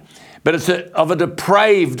army, but it's of a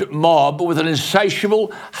depraved mob with an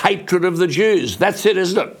insatiable hatred of the Jews. That's it,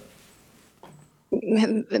 isn't it?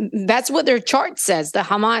 That's what their chart says. The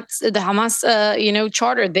Hamas,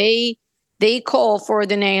 charter. They call for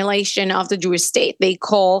the annihilation of the Jewish state. They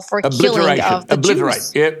call for killing of the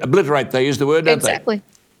Jews. Yeah, obliterate. They use the word, don't exactly.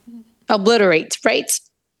 Obliterate, right?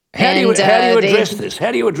 How do you address this?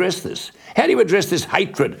 How do you address this? How do you address this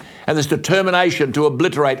hatred and this determination to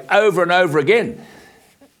obliterate over and over again?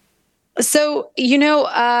 So,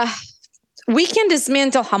 we can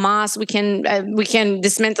dismantle Hamas. We can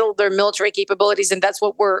dismantle their military capabilities, and that's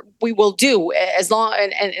what we will do as long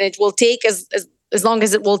and it will take as long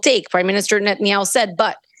as it will take. Prime Minister Netanyahu said.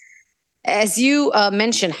 But as you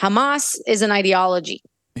mentioned, Hamas is an ideology.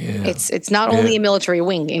 Yeah. It's not only a military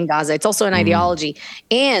wing in Gaza; it's also an ideology.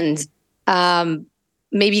 And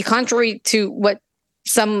maybe contrary to what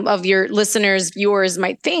some of your viewers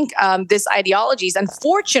might think, this ideology is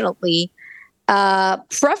unfortunately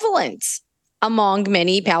prevalent among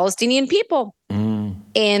many Palestinian people.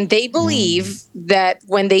 And they believe that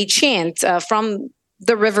when they chant from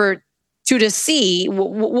the river to the sea,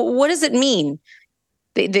 what does it mean?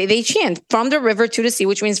 They chant from the river to the sea,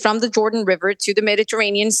 which means from the Jordan River to the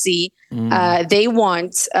Mediterranean Sea. They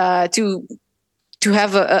want to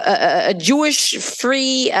have a Jewish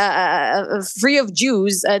free of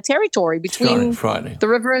Jews territory between the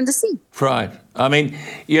river and the sea. Right. I mean,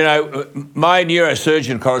 my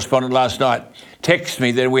neurosurgeon correspondent last night texted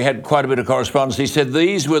me that we had quite a bit of correspondence. He said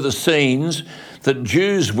these were the scenes that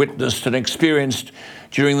Jews witnessed and experienced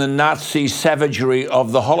during the Nazi savagery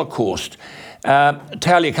of the Holocaust.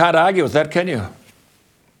 Tal, you can't argue with that, can you?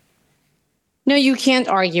 No, you can't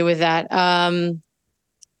argue with that.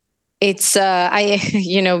 It's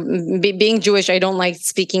being Jewish, I don't like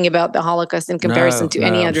speaking about the Holocaust in comparison to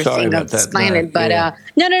any other thing on this planet. But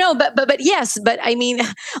but yes, but I mean,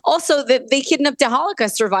 also that they kidnapped the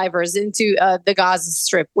Holocaust survivors into the Gaza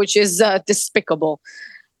Strip, which is despicable.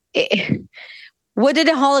 What did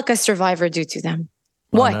a Holocaust survivor do to them?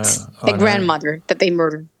 What? A grandmother that they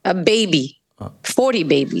murdered, a baby. 40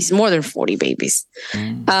 babies, more than 40 babies.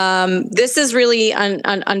 This is really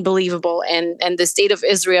unbelievable. And the state of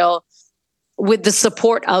Israel with the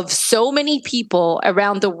support of so many people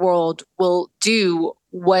around the world, will do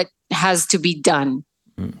what has to be done.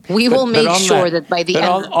 We will make sure that by the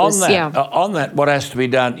end of this, on that, what has to be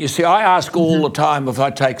done? You see, I ask all the time, if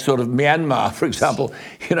I take sort of Myanmar, for example,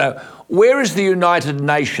 where is the United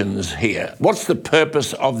Nations here? What's the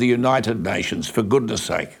purpose of the United Nations, for goodness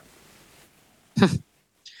sake?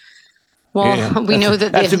 Well, we know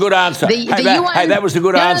that that's a good answer. The UN, that was a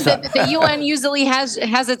good answer. The UN usually has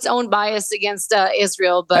its own bias against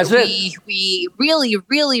Israel, but we really,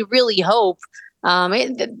 really, really hope.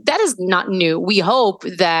 That is not new. We hope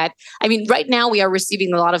that, right now we are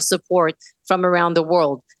receiving a lot of support from around the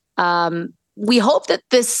world. We hope that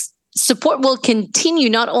this support will continue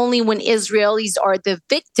not only when Israelis are the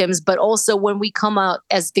victims, but also when we come out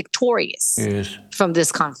as victorious from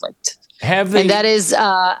this conflict. And that is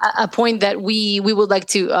a point that we would like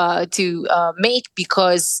to make,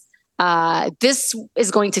 because this is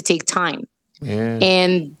going to take time.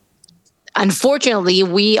 And unfortunately,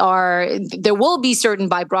 there will be certain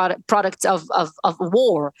byproducts of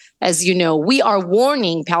war. As you know, we are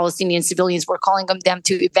warning Palestinian civilians. We're calling on them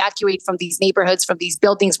to evacuate from these neighborhoods, from these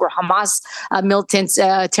buildings where Hamas militants,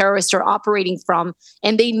 terrorists are operating from.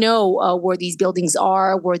 And they know where these buildings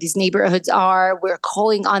are, where these neighborhoods are. We're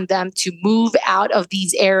calling on them to move out of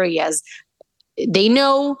these areas. They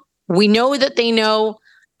know, we know that they know.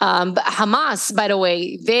 But Hamas, by the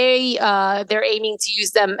way, they're aiming to use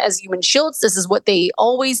them as human shields. This is what they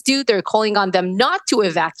always do. They're calling on them not to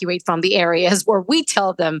evacuate from the areas where we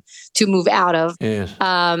tell them to move out of.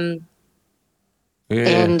 And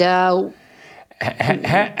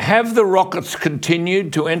have the rockets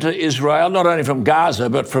continued to enter Israel, not only from Gaza,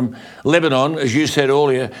 but from Lebanon, as you said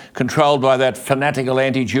earlier, controlled by that fanatical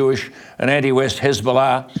anti-Jewish and anti-West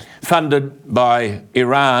Hezbollah, funded by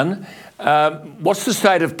Iran? What's the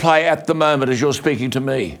state of play at the moment as you're speaking to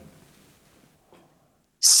me?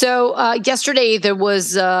 So yesterday there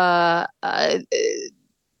was, I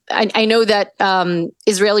know that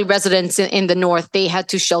Israeli residents in the north, they had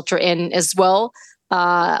to shelter in as well.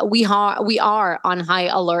 We are on high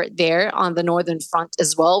alert there on the northern front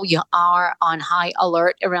as well. We are on high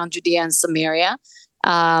alert around Judea and Samaria.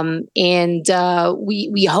 And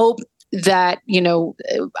we hope that,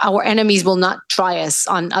 our enemies will not try us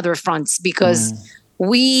on other fronts, because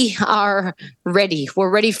we are ready. We're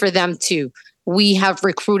ready for them too. We have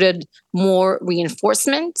recruited more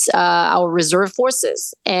reinforcements, our reserve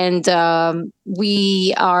forces, and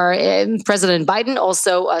we are. President Biden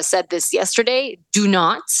also said this yesterday. Do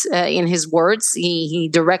not, in his words, he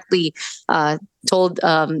directly told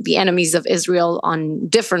the enemies of Israel on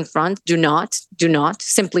different fronts, do not,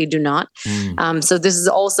 simply do not. So this is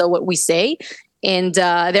also what we say. And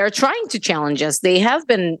they're trying to challenge us. They have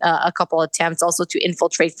been a couple attempts also to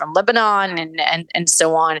infiltrate from Lebanon and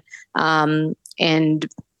so on. And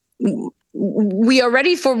we are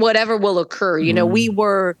ready for whatever will occur. We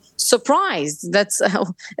were surprised.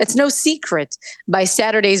 It's no secret by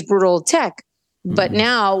Saturday's brutal attack. But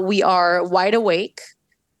now we are wide awake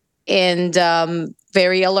and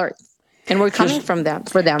very alert. And we're coming for them.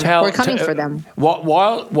 We're coming for them.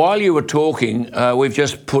 While you were talking, we've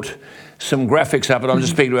just put some graphics up, and I'm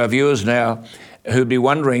just speaking to our viewers now who'd be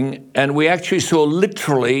wondering, and we actually saw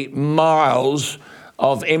literally miles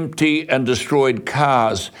of empty and destroyed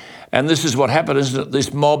cars. And this is what happened, isn't it?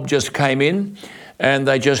 This mob just came in and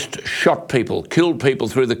they just shot people, killed people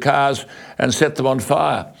through the cars and set them on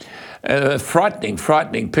fire.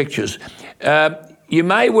 Frightening pictures. You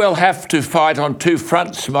may well have to fight on two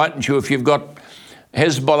fronts, mightn't you, if you've got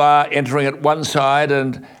Hezbollah entering at one side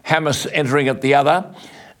and Hamas entering at the other.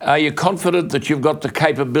 Are you confident that you've got the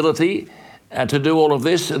capability to do all of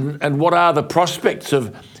this? And what are the prospects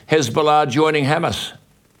of Hezbollah joining Hamas?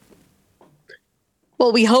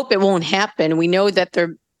 Well, we hope it won't happen. We know that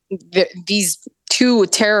these two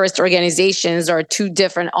terrorist organizations are two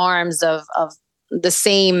different arms of the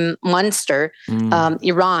same monster.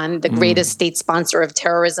 Iran, the greatest state sponsor of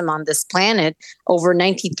terrorism on this planet. Over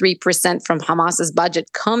 93% from Hamas's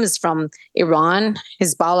budget comes from Iran.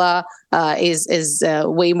 Hezbollah is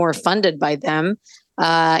way more funded by them.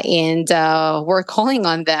 And we're calling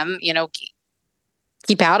on them,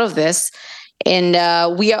 keep out of this. And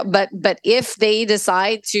but if they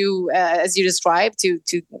decide to, as you described, to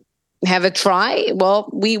have a try, well,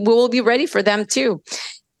 we will be ready for them too.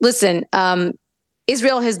 Listen,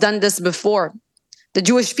 Israel has done this before. The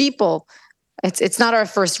Jewish people, it's not our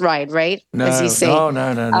first ride, right? No, as you say.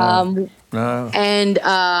 No.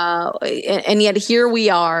 And yet here we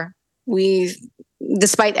are.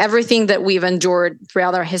 Despite everything that we've endured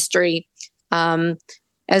throughout our history,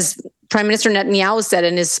 as Prime Minister Netanyahu said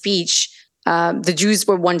in his speech, The Jews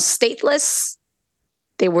were once stateless.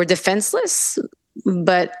 They were defenseless,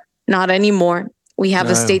 but not anymore. We have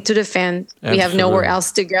a state to defend. Absolutely. We have nowhere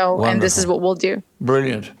else to go, Wonderful. and this is what we'll do.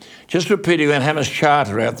 Brilliant. Just repeating that Hamas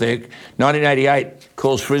charter out there, 1988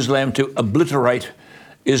 calls for Islam to obliterate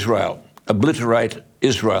Israel. Obliterate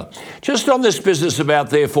Israel. Just on this business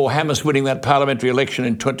about, therefore, Hamas winning that parliamentary election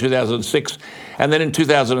in 2006, and then in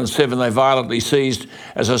 2007 they violently seized,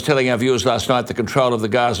 as I was telling our viewers last night, the control of the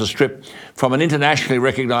Gaza Strip from an internationally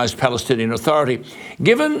recognised Palestinian Authority.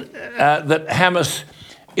 Given that Hamas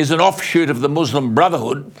is an offshoot of the Muslim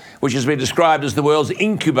Brotherhood, which has been described as the world's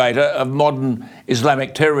incubator of modern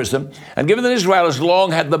Islamic terrorism, and given that Israel has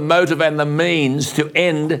long had the motive and the means to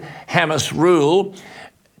end Hamas rule,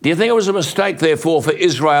 do you think it was a mistake, therefore, for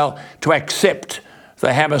Israel to accept the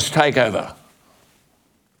Hamas takeover?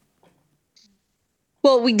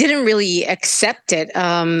 Well, we didn't really accept it.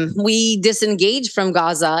 We disengaged from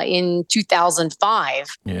Gaza in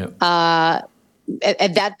 2005. Yeah.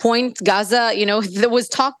 At that point, Gaza, there was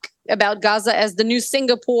talk about Gaza as the new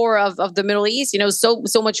Singapore of the Middle East.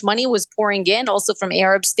 So much money was pouring in, also from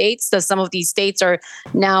Arab states. Some of these states are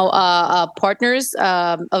now partners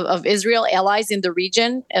of Israel, allies in the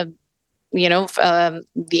region. The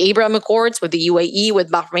Abraham Accords with the UAE, with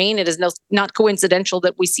Bahrain. It is not coincidental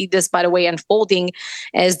that we see this, by the way, unfolding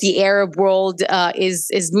as the Arab world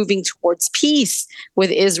is moving towards peace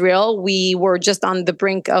with Israel. We were just on the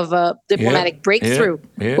brink of a diplomatic breakthrough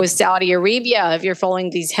with Saudi Arabia, if you're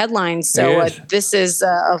following these headlines. So this is,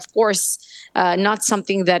 of course, not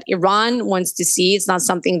something that Iran wants to see. It's not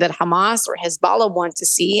something that Hamas or Hezbollah want to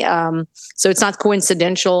see. So it's not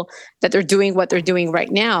coincidental that they're doing what they're doing right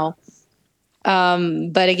now.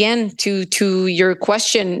 But again, to your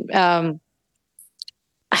question,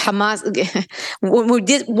 Hamas,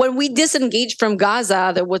 when we disengaged from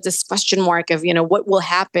Gaza, there was this question mark of, what will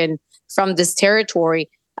happen from this territory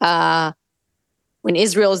when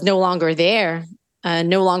Israel is no longer there,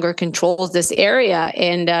 no longer controls this area.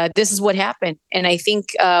 And this is what happened. And I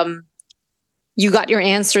think you got your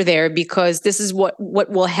answer there, because this is what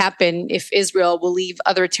will happen if Israel will leave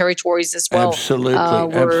other territories as well. Absolutely,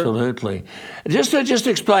 absolutely. Just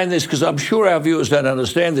explain this, because I'm sure our viewers don't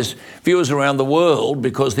understand this, viewers around the world,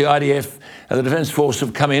 because the IDF and the Defence Force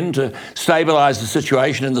have come in to stabilise the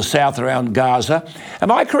situation in the south around Gaza. Am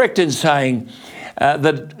I correct in saying that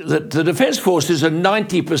the Defence Force is a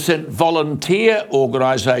 90% volunteer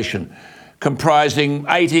organisation, comprising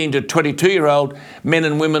 18 to 22-year-old men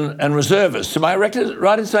and women and reservists? Am I right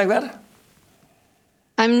in saying that?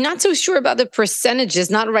 I'm not so sure about the percentages,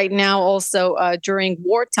 not right now, also during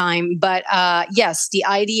wartime. But yes, the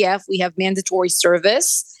IDF, we have mandatory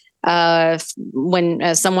service.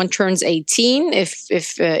 When someone turns 18, if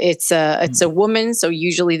it's a woman, so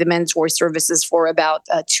usually the mandatory service is for about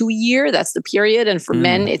 2 years. That's the period, and for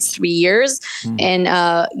men it's 3 years. And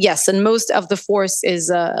yes, and most of the force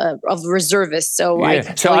is of reservists. So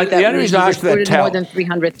the only reason I asked that, Tal, more than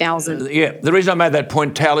 300,000. Yeah, the reason I made that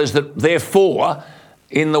point, Tal, is that therefore,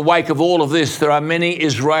 in the wake of all of this, there are many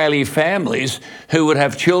Israeli families who would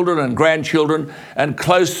have children and grandchildren and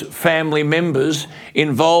close family members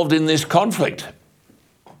involved in this conflict.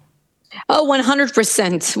 Oh, 100%.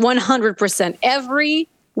 100%.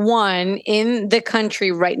 Everyone in the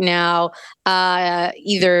country right now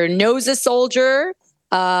either knows a soldier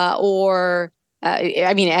or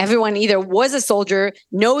everyone either was a soldier,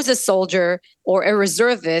 knows a soldier, or a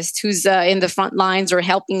reservist who's in the front lines or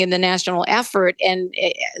helping in the national effort. And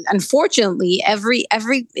unfortunately,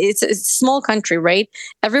 it's a small country, right?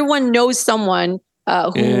 Everyone knows someone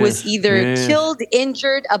who was either killed,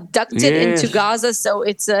 injured, abducted into Gaza. So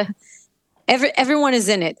it's everyone is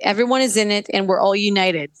in it. Everyone is in it, and we're all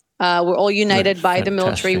united. We're all united by the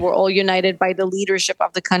military. We're all united by the leadership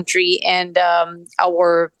of the country, and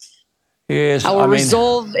our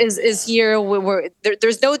resolve is here.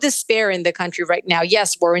 There's no despair in the country right now.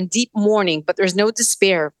 Yes, we're in deep mourning, but there's no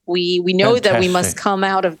despair. We know that we must come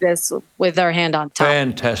out of this with our hand on top.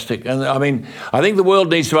 Fantastic. And I think the world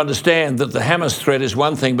needs to understand that the Hamas threat is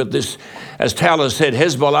one thing, but this, as Tal said,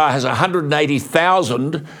 Hezbollah has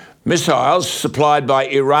 180,000 missiles supplied by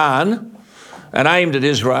Iran and aimed at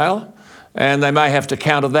Israel, and they may have to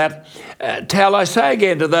counter that. Tal, I say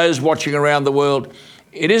again to those watching around the world,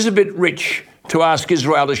 it is a bit rich to ask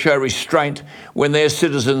Israel to show restraint when their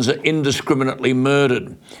citizens are indiscriminately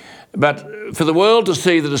murdered. But for the world to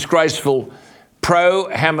see the disgraceful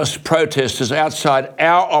pro-Hamas protesters outside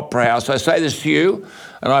our Opera House, I say this to you,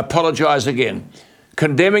 and I apologise again,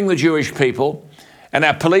 condemning the Jewish people, and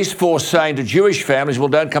our police force saying to Jewish families, well,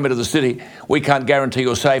 don't come into the city, we can't guarantee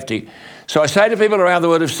your safety. So I say to people around the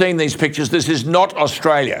world who've seen these pictures, this is not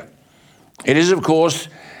Australia. It is, of course,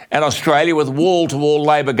 an Australia with wall-to-wall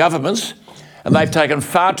Labor governments, and they've taken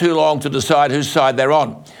far too long to decide whose side they're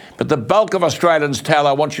on. But the bulk of Australians, Tal,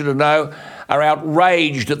 I want you to know, are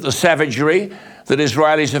outraged at the savagery that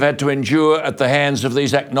Israelis have had to endure at the hands of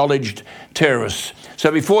these acknowledged terrorists.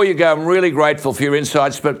 So before you go, I'm really grateful for your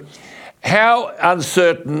insights, but how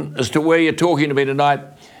uncertain, as to where you're talking to me tonight,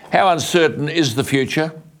 how uncertain is the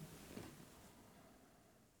future?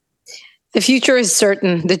 The future is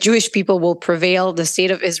certain. The Jewish people will prevail. The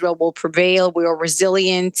state of Israel will prevail. We are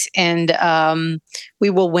resilient, and we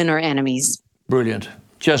will win our enemies. Brilliant.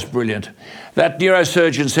 Just brilliant. That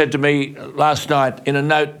neurosurgeon said to me last night in a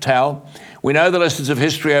note, Tal, we know the lessons of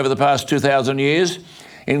history over the past 2,000 years,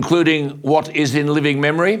 including what is in living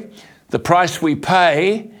memory, the price we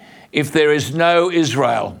pay if there is no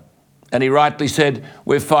Israel. And he rightly said,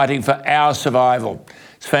 we're fighting for our survival.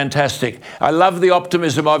 It's fantastic. I love the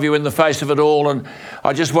optimism of you in the face of it all, and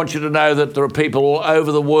I just want you to know that there are people all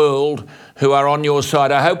over the world who are on your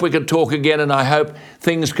side. I hope we can talk again, and I hope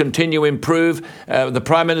things continue to improve. The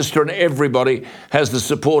Prime Minister and everybody has the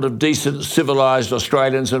support of decent, civilised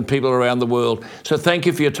Australians and people around the world. So thank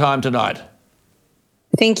you for your time tonight.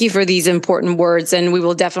 Thank you for these important words, and we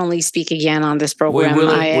will definitely speak again on this program.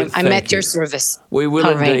 I'm at your service. We will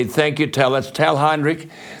All indeed. right. Thank you, Tal. That's Tal Heinrich,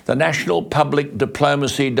 the National Public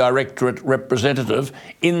Diplomacy Directorate representative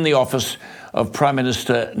in the office of Prime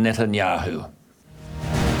Minister Netanyahu.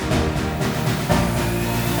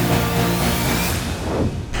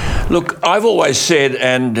 Look, I've always said,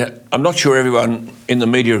 and I'm not sure everyone in the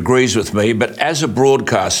media agrees with me, but as a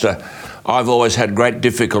broadcaster, I've always had great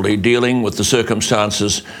difficulty dealing with the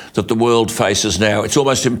circumstances that the world faces now. It's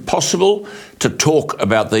almost impossible to talk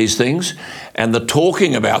about these things, and the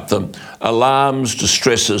talking about them alarms,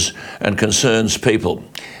 distresses, and concerns people.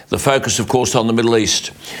 The focus, of course, on the Middle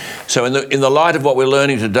East. So in the light of what we're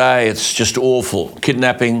learning today, it's just awful.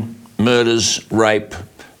 Kidnapping, murders, rape,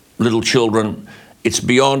 little children. It's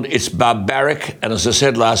barbaric, and as I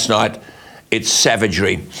said last night, it's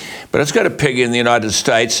savagery. But let's go to Peggy in the United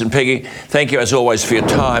States. And Peggy, thank you as always for your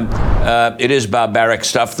time. It is barbaric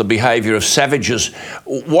stuff, the behaviour of savages.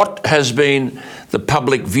 What has been the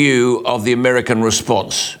public view of the American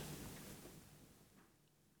response?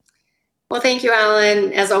 Well, thank you,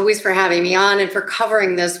 Alan, as always, for having me on and for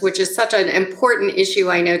covering this, which is such an important issue,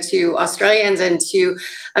 I know, to Australians and to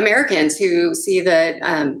Americans who see that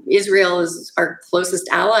Israel is our closest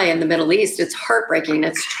ally in the Middle East. It's heartbreaking,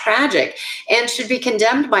 it's tragic, and should be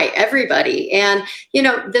condemned by everybody. And, you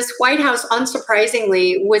know, this White House,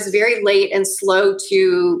 unsurprisingly, was very late and slow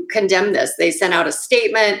to condemn this. They sent out a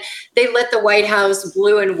statement. They lit the White House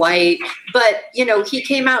blue and white. But, you know, he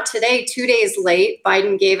came out today, 2 days late.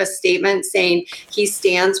 Biden gave a statement saying he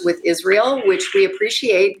stands with Israel, which we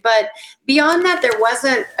appreciate. But beyond that, there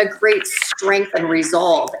wasn't a great strength and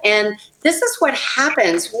resolve. And this is what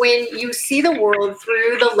happens when you see the world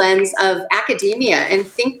through the lens of academia and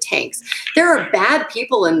think tanks. There are bad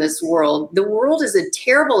people in this world. The world is a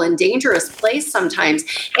terrible and dangerous place sometimes,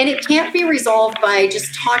 and it can't be resolved by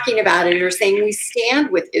just talking about it or saying we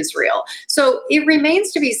stand with Israel. So it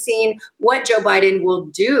remains to be seen what Joe Biden will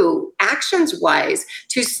do actions-wise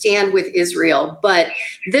to stand with Israel. But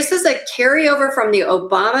this is a carryover from the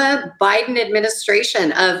Obama-Biden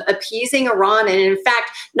administration of appeasing Iran. And in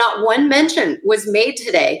fact, not one mention was made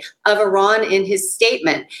today of Iran in his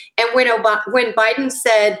statement. And when Biden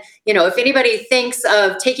said, you know, if anybody thinks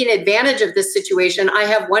of taking advantage of this situation, I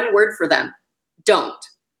have one word for them: don't.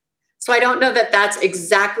 So I don't know that that's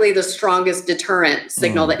exactly the strongest deterrent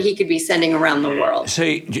signal that he could be sending around the world.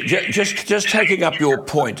 See, just taking up your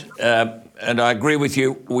point, and I agree with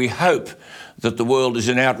you, we hope that the world is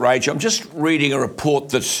in outrage. I'm just reading a report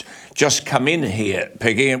that's just come in here,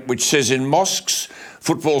 Peggy, which says in mosques,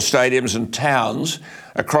 football stadiums and towns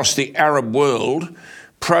across the Arab world,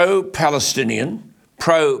 pro-Palestinian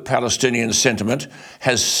sentiment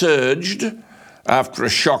has surged after a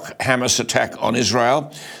shock Hamas attack on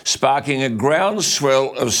Israel, sparking a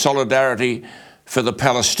groundswell of solidarity for the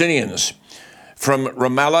Palestinians. From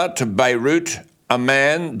Ramallah to Beirut,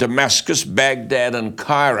 Amman, Damascus, Baghdad and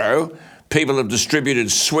Cairo, people have distributed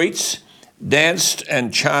sweets, danced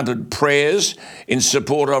and chanted prayers in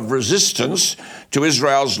support of resistance to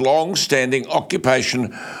Israel's long-standing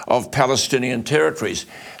occupation of Palestinian territories.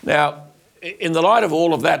 Now, in the light of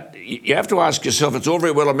all of that, you have to ask yourself, it's all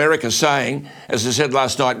very well America saying, as I said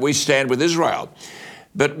last night, we stand with Israel.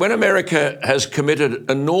 But when America has committed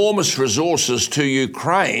enormous resources to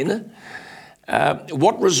Ukraine,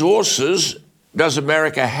 what resources does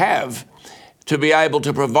America have to be able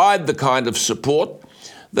to provide the kind of support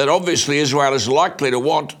that obviously Israel is likely to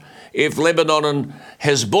want if Lebanon and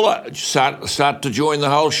Hezbollah start to join the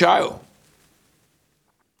whole show?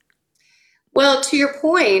 Well, to your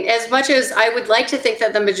point, as much as I would like to think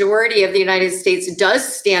that the majority of the United States does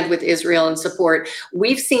stand with Israel in support,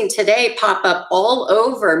 we've seen today pop up all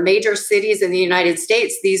over major cities in the United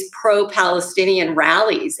States these pro-Palestinian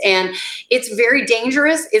rallies. And it's very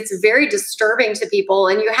dangerous. It's very disturbing to people.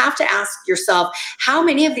 And you have to ask yourself, how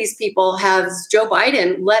many of these people has Joe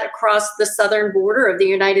Biden let across the southern border of the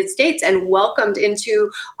United States and welcomed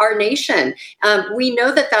into our nation? We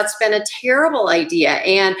know that that's been a terrible idea.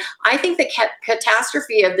 And I think that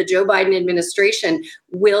catastrophe of the Joe Biden administration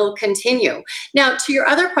will continue. Now, to your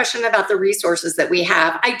other question about the resources that we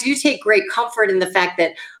have, I do take great comfort in the fact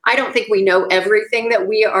that I don't think we know everything that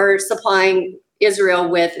we are supplying Israel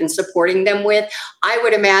with and supporting them with. I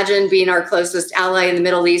would imagine, being our closest ally in the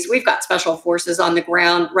Middle East, we've got special forces on the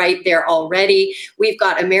ground right there already. We've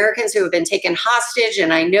got Americans who have been taken hostage,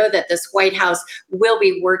 and I know that this White House will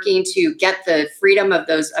be working to get the freedom of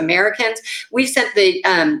those Americans. We've sent the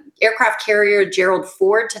aircraft carrier Gerald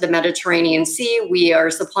Ford to the Mediterranean Sea. We are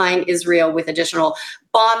supplying Israel with additional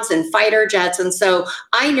bombs and fighter jets. And so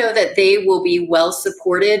I know that they will be well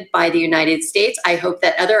supported by the United States. I hope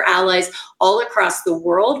that other allies all across the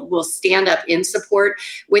world will stand up in support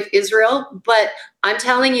with Israel. But I'm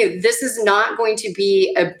telling you, this is not going to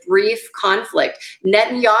be a brief conflict.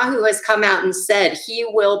 Netanyahu has come out and said he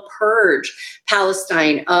will purge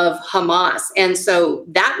Palestine of Hamas. And so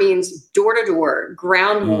that means door-to-door,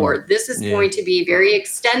 ground war. This is going to be very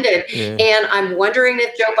extended. And I'm wondering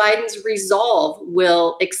if Joe Biden's resolve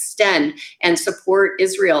will extend and support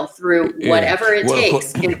Israel through whatever it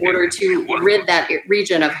takes in order to rid that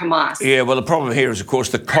region of Hamas. Yeah, well, the problem here is, of course,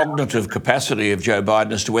 the cognitive capacity of Joe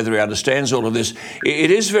Biden as to whether he understands all of this.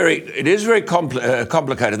 It is very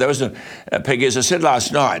complicated. There was Peggy, as I said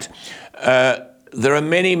last night, there are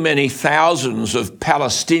many, many thousands of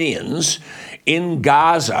Palestinians in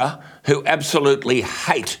Gaza who absolutely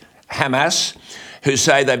hate Hamas, who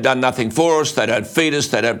say they've done nothing for us, they don't feed us,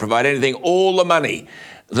 they don't provide anything. All the money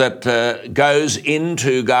that goes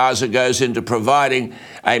into Gaza goes into providing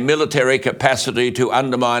a military capacity to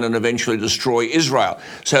undermine and eventually destroy Israel.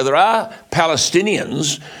 So there are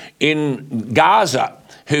Palestinians in Gaza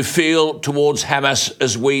who feel towards Hamas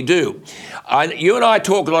as we do. You and I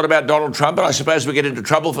talk a lot about Donald Trump, and I suppose we get into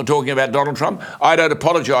trouble for talking about Donald Trump. I don't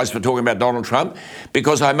apologise for talking about Donald Trump,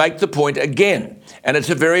 because I make the point again, and it's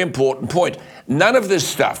a very important point. None of this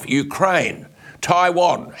stuff, Ukraine,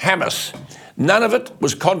 Taiwan, Hamas, none of it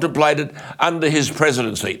was contemplated under his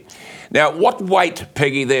presidency. Now, what weight,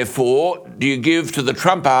 Peggy, therefore, do you give to the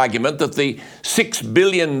Trump argument that the $6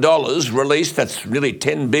 billion released, that's nearly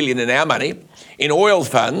 $10 billion in our money, in oil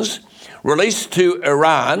funds, released to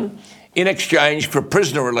Iran in exchange for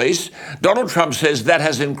prisoner release? Donald Trump says that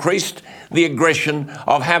has increased the aggression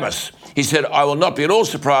of Hamas. He said, I will not be at all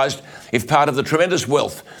surprised if part of the tremendous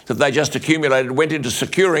wealth that they just accumulated went into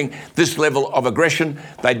securing this level of aggression.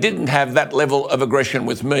 They didn't have that level of aggression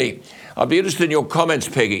with me. I'd be interested in your comments,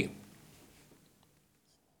 Peggy.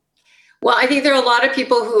 Well, I think there are a lot of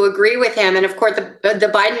people who agree with him. And of course,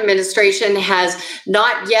 the Biden administration has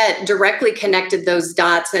not yet directly connected those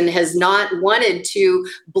dots and has not wanted to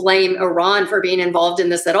blame Iran for being involved in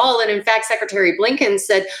this at all. And in fact, Secretary Blinken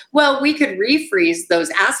said, well, we could refreeze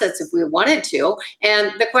those assets if we wanted to.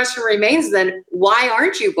 And the question remains then, why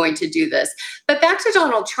aren't you going to do this? But back to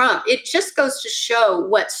Donald Trump, it just goes to show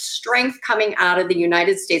what strength coming out of the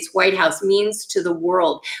United States White House means to the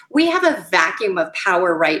world. We have a vacuum of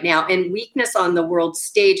power right now and weakness on the world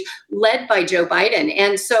stage led by Joe Biden.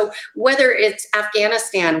 And so whether it's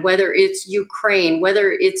Afghanistan, whether it's Ukraine,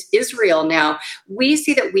 whether it's Israel now, we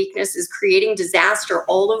see that weakness is creating disaster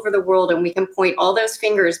all over the world, and we can point all those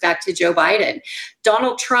fingers back to Joe Biden.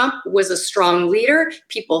 Donald Trump was a strong leader.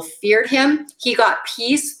 People feared him. He got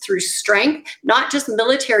peace through strength, not just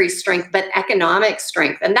military strength, but economic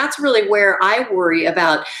strength. And that's really where I worry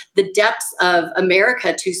about the depths of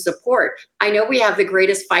America to support. I know we have the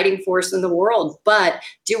greatest fighting force in the world, but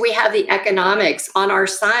do we have the economics on our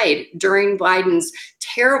side during Biden's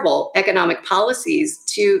terrible economic policies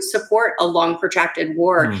to support a long protracted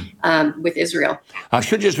war with Israel? I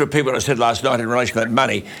should just repeat what I said last night in relation to that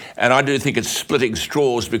money, and I do think it's splitting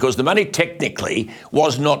straws, because the money technically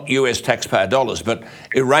was not US taxpayer dollars, but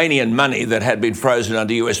Iranian money that had been frozen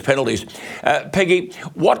under US penalties. Peggy,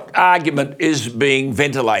 what argument is being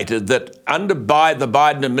ventilated that by the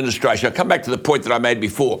Biden administration, I'll come back to the point that I made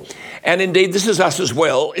before, and indeed this is us as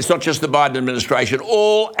well, it's not just the Biden administration,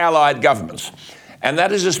 all allied governments, and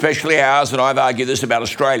that is especially ours, and I've argued this about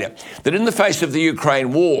Australia, that in the face of the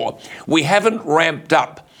Ukraine war, we haven't ramped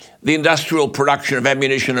up the industrial production of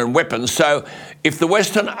ammunition and weapons. So if the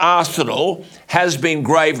Western arsenal has been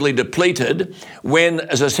gravely depleted when,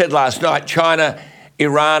 as I said last night, China,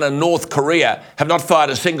 Iran and North Korea have not fired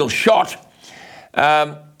a single shot,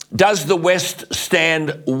 does the West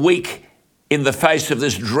stand weak in the face of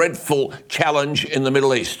this dreadful challenge in the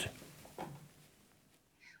Middle East?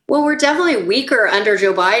 Well, we're definitely weaker under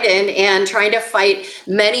Joe Biden and trying to fight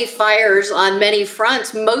many fires on many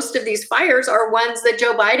fronts. Most of these fires are ones that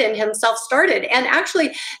Joe Biden himself started. And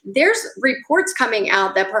actually, there's reports coming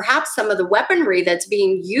out that perhaps some of the weaponry that's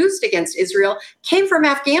being used against Israel came from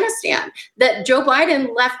Afghanistan, that Joe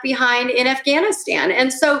Biden left behind in Afghanistan.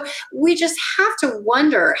 And so we just have to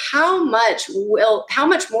wonder how much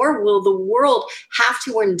more will the world have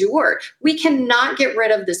to endure? We cannot get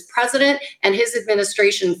rid of this president and his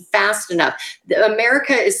administration fast enough.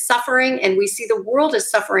 America is suffering, and we see the world is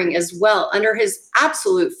suffering as well under his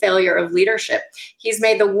absolute failure of leadership. He's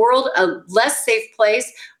made the world a less safe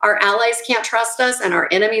place. Our allies can't trust us, and our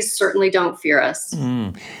enemies certainly don't fear us.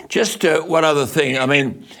 Just one other thing. I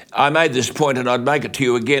mean, I made this point, and I'd make it to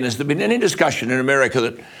you again. Has there been any discussion in America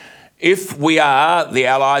that if we are, the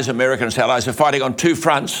allies, Americans allies, are fighting on two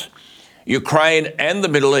fronts, Ukraine and the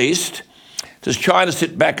Middle East, does China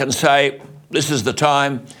sit back and say, this is the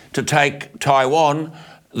time to take Taiwan?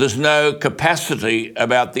 There's no capacity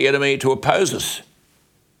about the enemy to oppose us.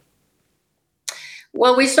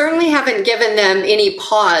 Well, we certainly haven't given them any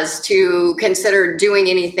pause to consider doing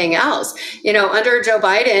anything else. You know, under Joe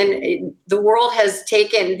Biden, the world has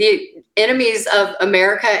taken the enemies of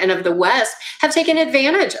America and of the West have taken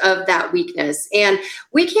advantage of that weakness. And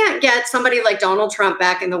we can't get somebody like Donald Trump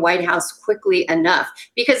back in the White House quickly enough,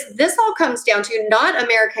 because this all comes down to not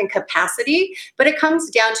American capacity, but it comes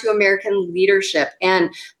down to American leadership.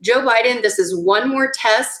 And Joe Biden, this is one more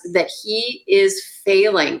test that he is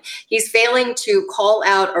failing. He's failing to call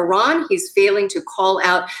out Iran. He's failing to call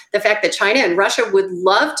out the fact that China and Russia would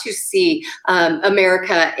love to see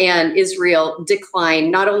America and Israel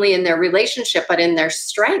decline, not only in their relationship, but in their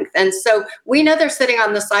strength. And so we know they're sitting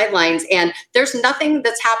on the sidelines, and there's nothing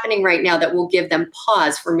that's happening right now that will give them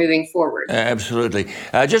pause for moving forward. Absolutely.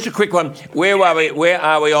 Just a quick one. Where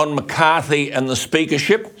are we on McCarthy and the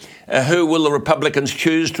speakership? Who will the Republicans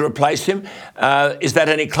choose to replace him? Is that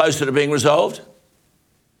any closer to being resolved?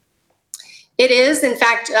 It is. In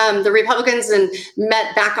fact, the Republicans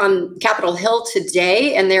met back on Capitol Hill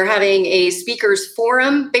today, and they're having a speakers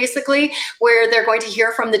forum, basically, where they're going to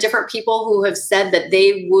hear from the different people who have said that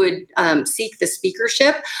they would seek the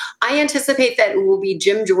speakership. I anticipate that it will be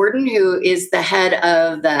Jim Jordan, who is the head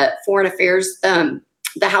of the Foreign Affairs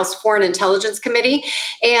the House Foreign Intelligence Committee.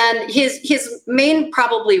 And his main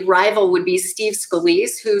probably rival would be Steve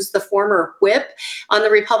Scalise, who's the former whip on the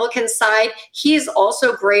Republican side. He's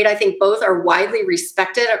also great. I think both are widely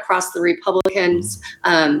respected across the Republicans,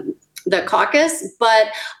 the caucus. But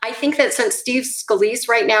I think that since Steve Scalise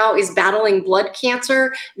right now is battling blood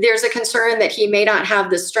cancer, there's a concern that he may not have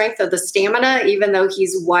the strength of the stamina, even though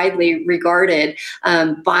he's widely regarded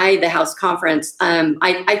by the House conference.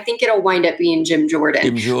 I think it'll wind up being Jim Jordan.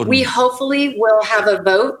 Jim Jordan. We hopefully will have a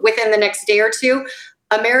vote within the next day or two.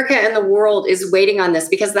 America and the world is waiting on this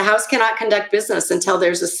because the House cannot conduct business until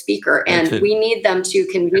there's a speaker, and we need them to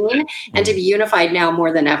convene and to be unified now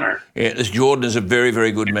more than ever. Yeah, this Jordan is a very,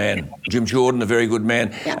 very good man. Jim Jordan, a very good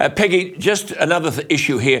man. Yeah. Peggy, just another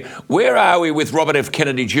issue here. Where are we with Robert F.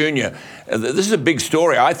 Kennedy Jr.? This is a big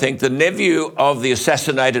story, I think. The nephew of the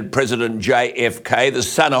assassinated President JFK, the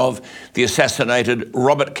son of the assassinated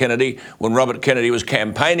Robert Kennedy, when Robert Kennedy was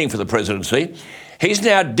campaigning for the presidency, he's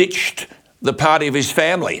now ditched the party of his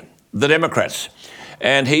family, the Democrats.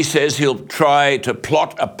 And he says he'll try to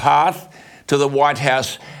plot a path to the White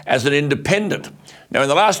House as an independent. Now, in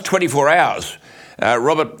the last 24 hours,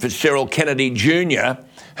 Robert Fitzgerald Kennedy Jr.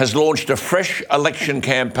 has launched a fresh election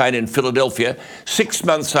campaign in Philadelphia 6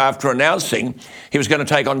 months after announcing he was going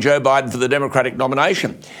to take on Joe Biden for the Democratic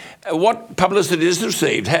nomination. What publicity is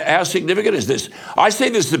received? How significant is this? I see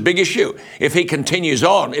this as a big issue. If he continues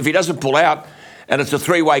on, if he doesn't pull out, and it's a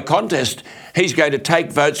three-way contest, he's going to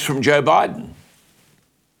take votes from Joe Biden.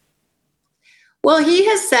 Well, he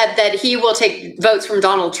has said that he will take votes from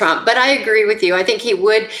Donald Trump, but I agree with you. I think he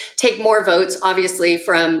would take more votes, obviously,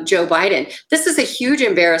 from Joe Biden. This is a huge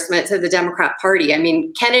embarrassment to the Democrat Party. I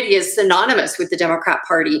mean, Kennedy is synonymous with the Democrat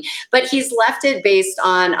Party, but he's left it based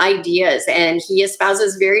on ideas, and he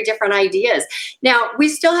espouses very different ideas. Now, we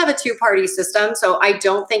still have a two-party system, so I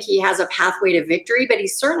don't think he has a pathway to victory, but he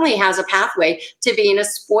certainly has a pathway to being a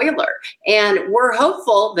spoiler. And we're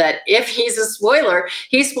hopeful that if he's a spoiler,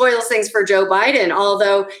 he spoils things for Joe Biden Biden,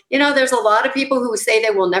 although, there's a lot of people who say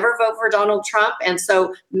they will never vote for Donald Trump. And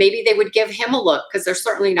so maybe they would give him a look because they're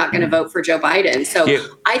certainly not going to vote for Joe Biden. So Yeah.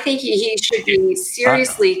 I think he should be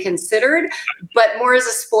seriously considered, but more as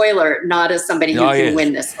a spoiler, not as somebody who can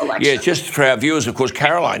win this election. Yeah, just for our viewers, of course,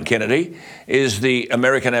 Caroline Kennedy is the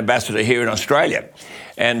American ambassador here in Australia,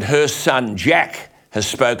 and her son Jack has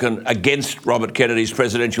spoken against Robert Kennedy's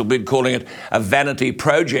presidential bid, calling it a vanity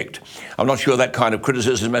project. I'm not sure that kind of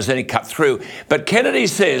criticism has any cut through, but Kennedy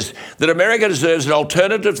says that America deserves an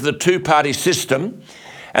alternative to the two-party system,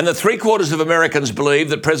 and that 3/4 of Americans believe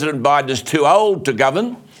that President Biden is too old to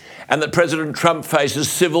govern, and that President Trump faces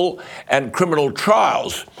civil and criminal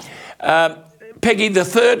trials. Peggy, the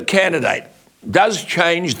third candidate does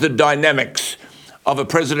change the dynamics of a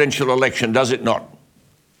presidential election, does it not?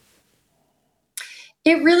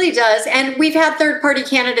 It really does. And we've had third-party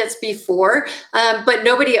candidates before, but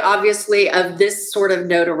nobody obviously of this sort of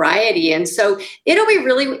notoriety. And so it'll be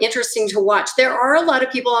really interesting to watch. There are a lot of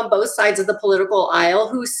people on both sides of the political aisle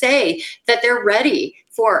who say that they're ready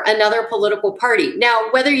for another political party. Now,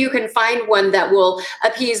 whether you can find one that will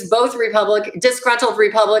appease both disgruntled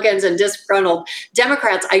Republicans and disgruntled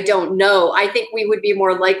Democrats, I don't know. I think we would be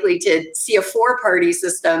more likely to see a 4-party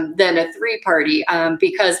system than a 3-party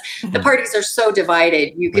because the parties are so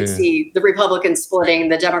divided. You could see the Republicans splitting,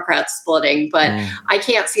 the Democrats splitting, but I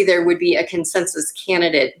can't see there would be a consensus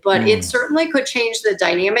candidate. But it certainly could change the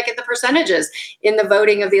dynamic and the percentages in the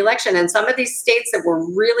voting of the election. And some of these states that were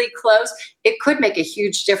really close, it could make a huge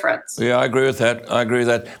difference. Yeah, I agree with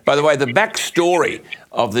that. By the way, the backstory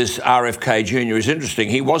of this RFK Jr. is interesting.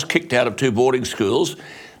 He was kicked out of 2 boarding schools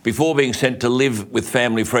before being sent to live with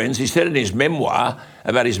family friends. He said in his memoir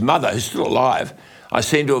about his mother, who's still alive, "I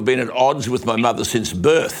seem to have been at odds with my mother since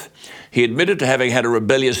birth." He admitted to having had a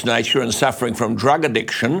rebellious nature and suffering from drug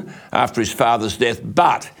addiction after his father's death.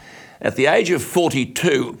 But at the age of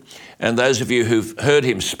 42, and those of you who've heard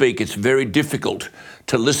him speak, it's very difficult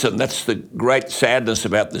to listen. That's the great sadness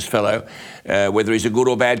about this fellow, whether he's a good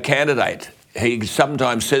or bad candidate. He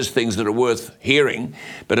sometimes says things that are worth hearing,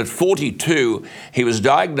 but at 42, he was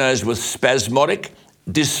diagnosed with spasmodic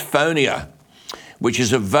dysphonia, which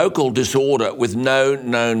is a vocal disorder with no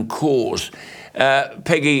known cause.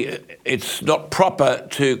 Peggy, it's not proper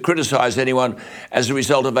to criticise anyone as a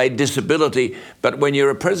result of a disability, but when you're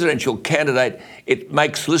a presidential candidate, it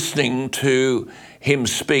makes listening to him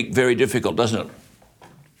speak very difficult, doesn't it?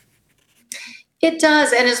 It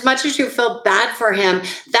does. And as much as you feel bad for him,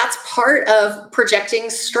 that's part of projecting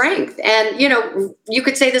strength. And, you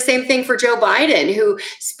could say the same thing for Joe Biden, who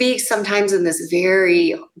speaks sometimes in this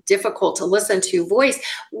very difficult to listen to voice.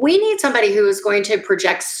 We need somebody who is going to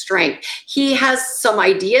project strength. He has some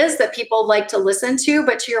ideas that people like to listen to,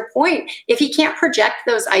 but to your point, if he can't project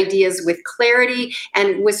those ideas with clarity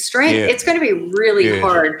and with strength, it's going to be really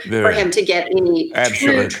hard for him to get any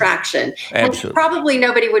true traction. And probably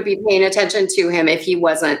nobody would be paying attention to him if he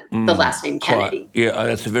wasn't the last name Kennedy. Yeah,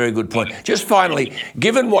 that's a very good point. Just finally,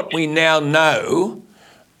 given what we now know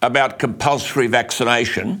about compulsory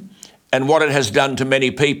vaccination and what it has done to many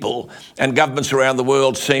people, and governments around the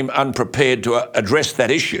world seem unprepared to address that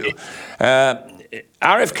issue,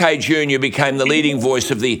 RFK Jr. became the leading voice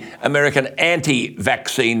of the American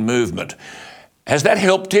anti-vaccine movement. Has that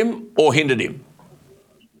helped him or hindered him?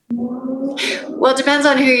 Well, it depends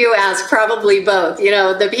on who you ask, probably both.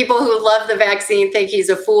 The people who love the vaccine think he's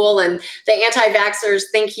a fool, and the anti-vaxxers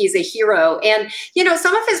think he's a hero. And,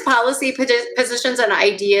 some of his policy positions and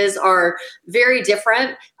ideas are very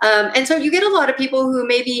different. And so you get a lot of people who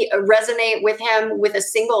maybe resonate with him with a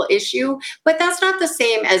single issue, but that's not the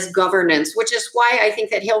same as governance, which is why I think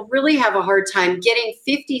that he'll really have a hard time getting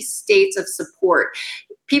 50 states of support.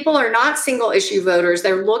 People are not single issue voters.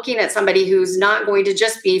 They're looking at somebody who's not going to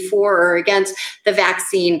just be for or against the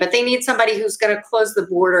vaccine, but they need somebody who's going to close the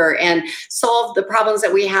border and solve the problems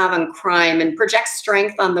that we have on crime and project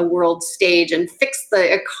strength on the world stage and fix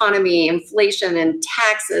the economy, inflation, and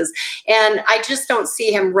taxes. And I just don't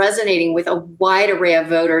see him resonating with a wide array of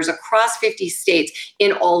voters across 50 states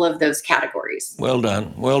in all of those categories. Well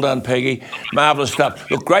done, Peggy. Marvellous stuff.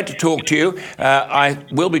 Look, great to talk to you. I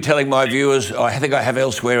will be telling my viewers, I think I have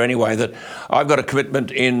elsewhere anyway, that I've got a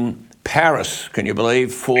commitment in Paris, can you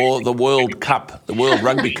believe, for the World Cup, the World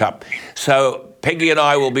Rugby Cup. So Peggy and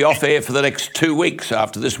I will be off air for the next 2 weeks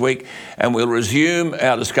after this week, and we'll resume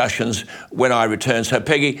our discussions when I return. So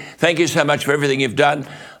Peggy, thank you so much for everything you've done.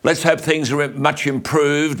 Let's hope things are much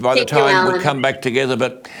improved by the time we come back together.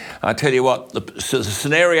 But I tell you what, the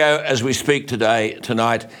scenario as we speak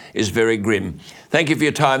tonight is very grim. Thank you for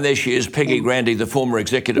your time. There she is, Peggy Grande, the former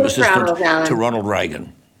executive assistant to Ronald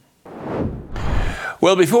Reagan.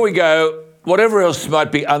 Well, before we go, whatever else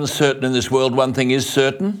might be uncertain in this world, one thing is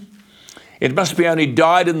certain. It must be only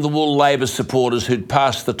dyed-in-the-wool Labor supporters who'd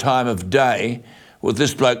passed the time of day with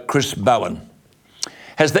this bloke, Chris Bowen.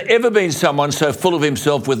 Has there ever been someone so full of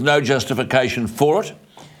himself with no justification for it?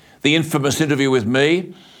 The infamous interview with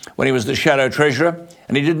me when he was the shadow treasurer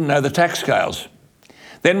and he didn't know the tax scales.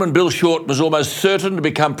 Then when Bill Shorten was almost certain to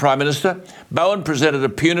become Prime Minister, Bowen presented a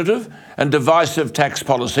punitive and divisive tax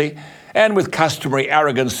policy and with customary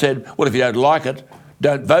arrogance said, well, if you don't like it,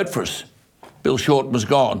 don't vote for us. Bill Shorten was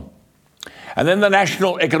gone. And then the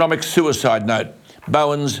national economic suicide note,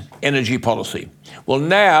 Bowen's energy policy. Well,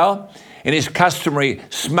 now, in his customary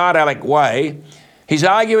smart aleck way, he's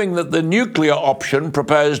arguing that the nuclear option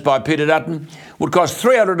proposed by Peter Dutton would cost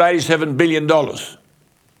 $387 billion.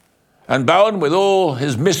 And Bowen, with all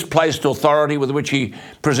his misplaced authority with which he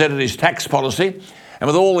presented his tax policy, and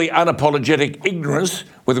with all the unapologetic ignorance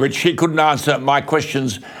with which he couldn't answer my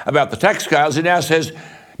questions about the tax scales, he now says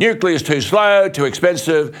nuclear is too slow, too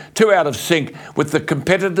expensive, too out of sync with the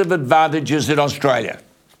competitive advantages in Australia.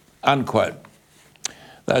 Unquote.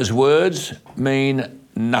 Those words mean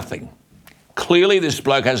nothing. Clearly, this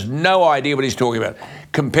bloke has no idea what he's talking about.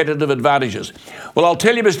 Competitive advantages. Well, I'll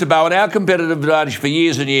tell you, Mr. Bowen, our competitive advantage for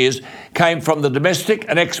years and years came from the domestic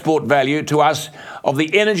and export value to us of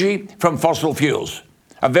the energy from fossil fuels.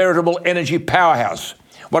 A veritable energy powerhouse.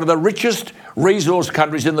 One of the richest resource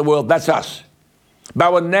countries in the world. That's us.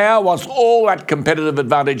 Bowen now wants all that competitive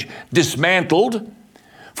advantage dismantled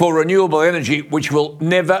for renewable energy, which will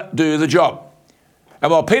never do the job.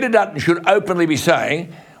 And while Peter Dutton should openly be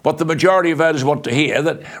saying what the majority of voters want to hear,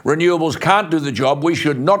 that renewables can't do the job, we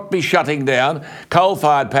should not be shutting down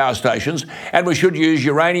coal-fired power stations, and we should use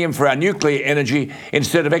uranium for our nuclear energy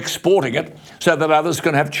instead of exporting it so that others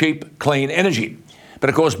can have cheap, clean energy. But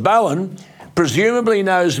of course, Bowen presumably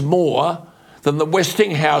knows more than the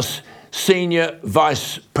Westinghouse Senior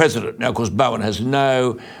Vice President. Now, of course, Bowen has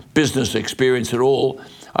no business experience at all.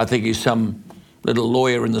 I think he's some little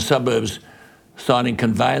lawyer in the suburbs signing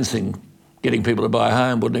conveyancing, getting people to buy a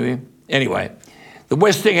home, wouldn't he? Anyway, the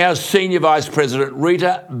Westinghouse Senior Vice President,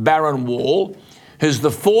 Rita Barron-Wall, who's the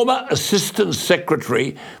former Assistant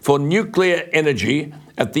Secretary for Nuclear Energy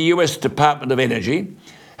at the US Department of Energy,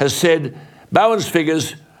 has said Bowen's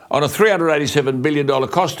figures on a $387 billion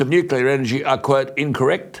cost of nuclear energy are, quote,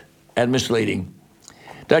 incorrect and misleading.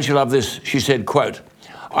 Don't you love this? She said, quote,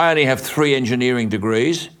 I only have 3 engineering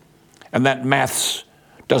degrees and that maths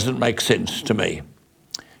doesn't make sense to me.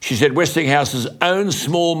 She said Westinghouse's own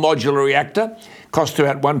small modular reactor cost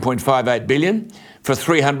about $1.58 billion for a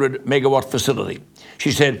 300 megawatt facility.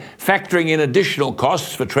 She said factoring in additional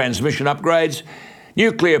costs for transmission upgrades,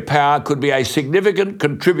 nuclear power could be a significant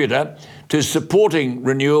contributor to supporting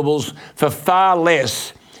renewables for far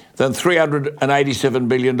less than $387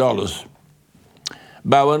 billion.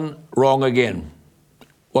 Bowen, wrong again.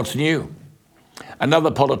 What's new?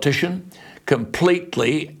 Another politician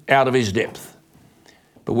completely out of his depth.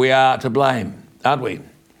 But we are to blame, aren't we?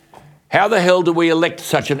 How the hell do we elect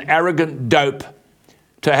such an arrogant dope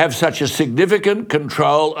to have such a significant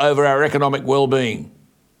control over our economic well-being?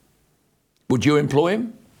 Would you employ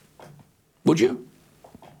him? Would you?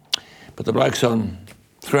 But the bloke's on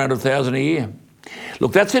 $300,000 a year.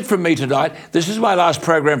 Look, that's it from me tonight. This is my last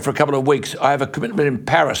program for a couple of weeks. I have a commitment in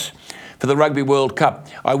Paris for the Rugby World Cup.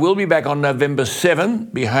 I will be back on November 7.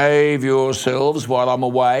 Behave yourselves while I'm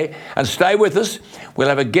away and stay with us. We'll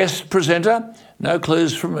have a guest presenter. No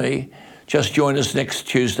clues from me. Just join us next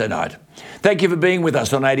Tuesday night. Thank you for being with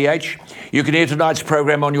us on ADH. You can hear tonight's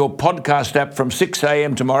program on your podcast app from 6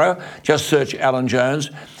 a.m. tomorrow. Just search Alan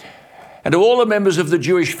Jones. And to all the members of the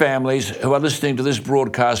Jewish families who are listening to this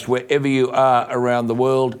broadcast wherever you are around the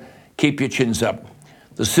world, keep your chins up.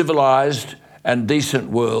 The civilised and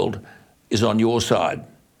decent world is on your side.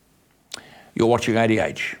 You're watching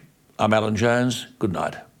ADH. I'm Alan Jones. Good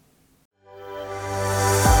night.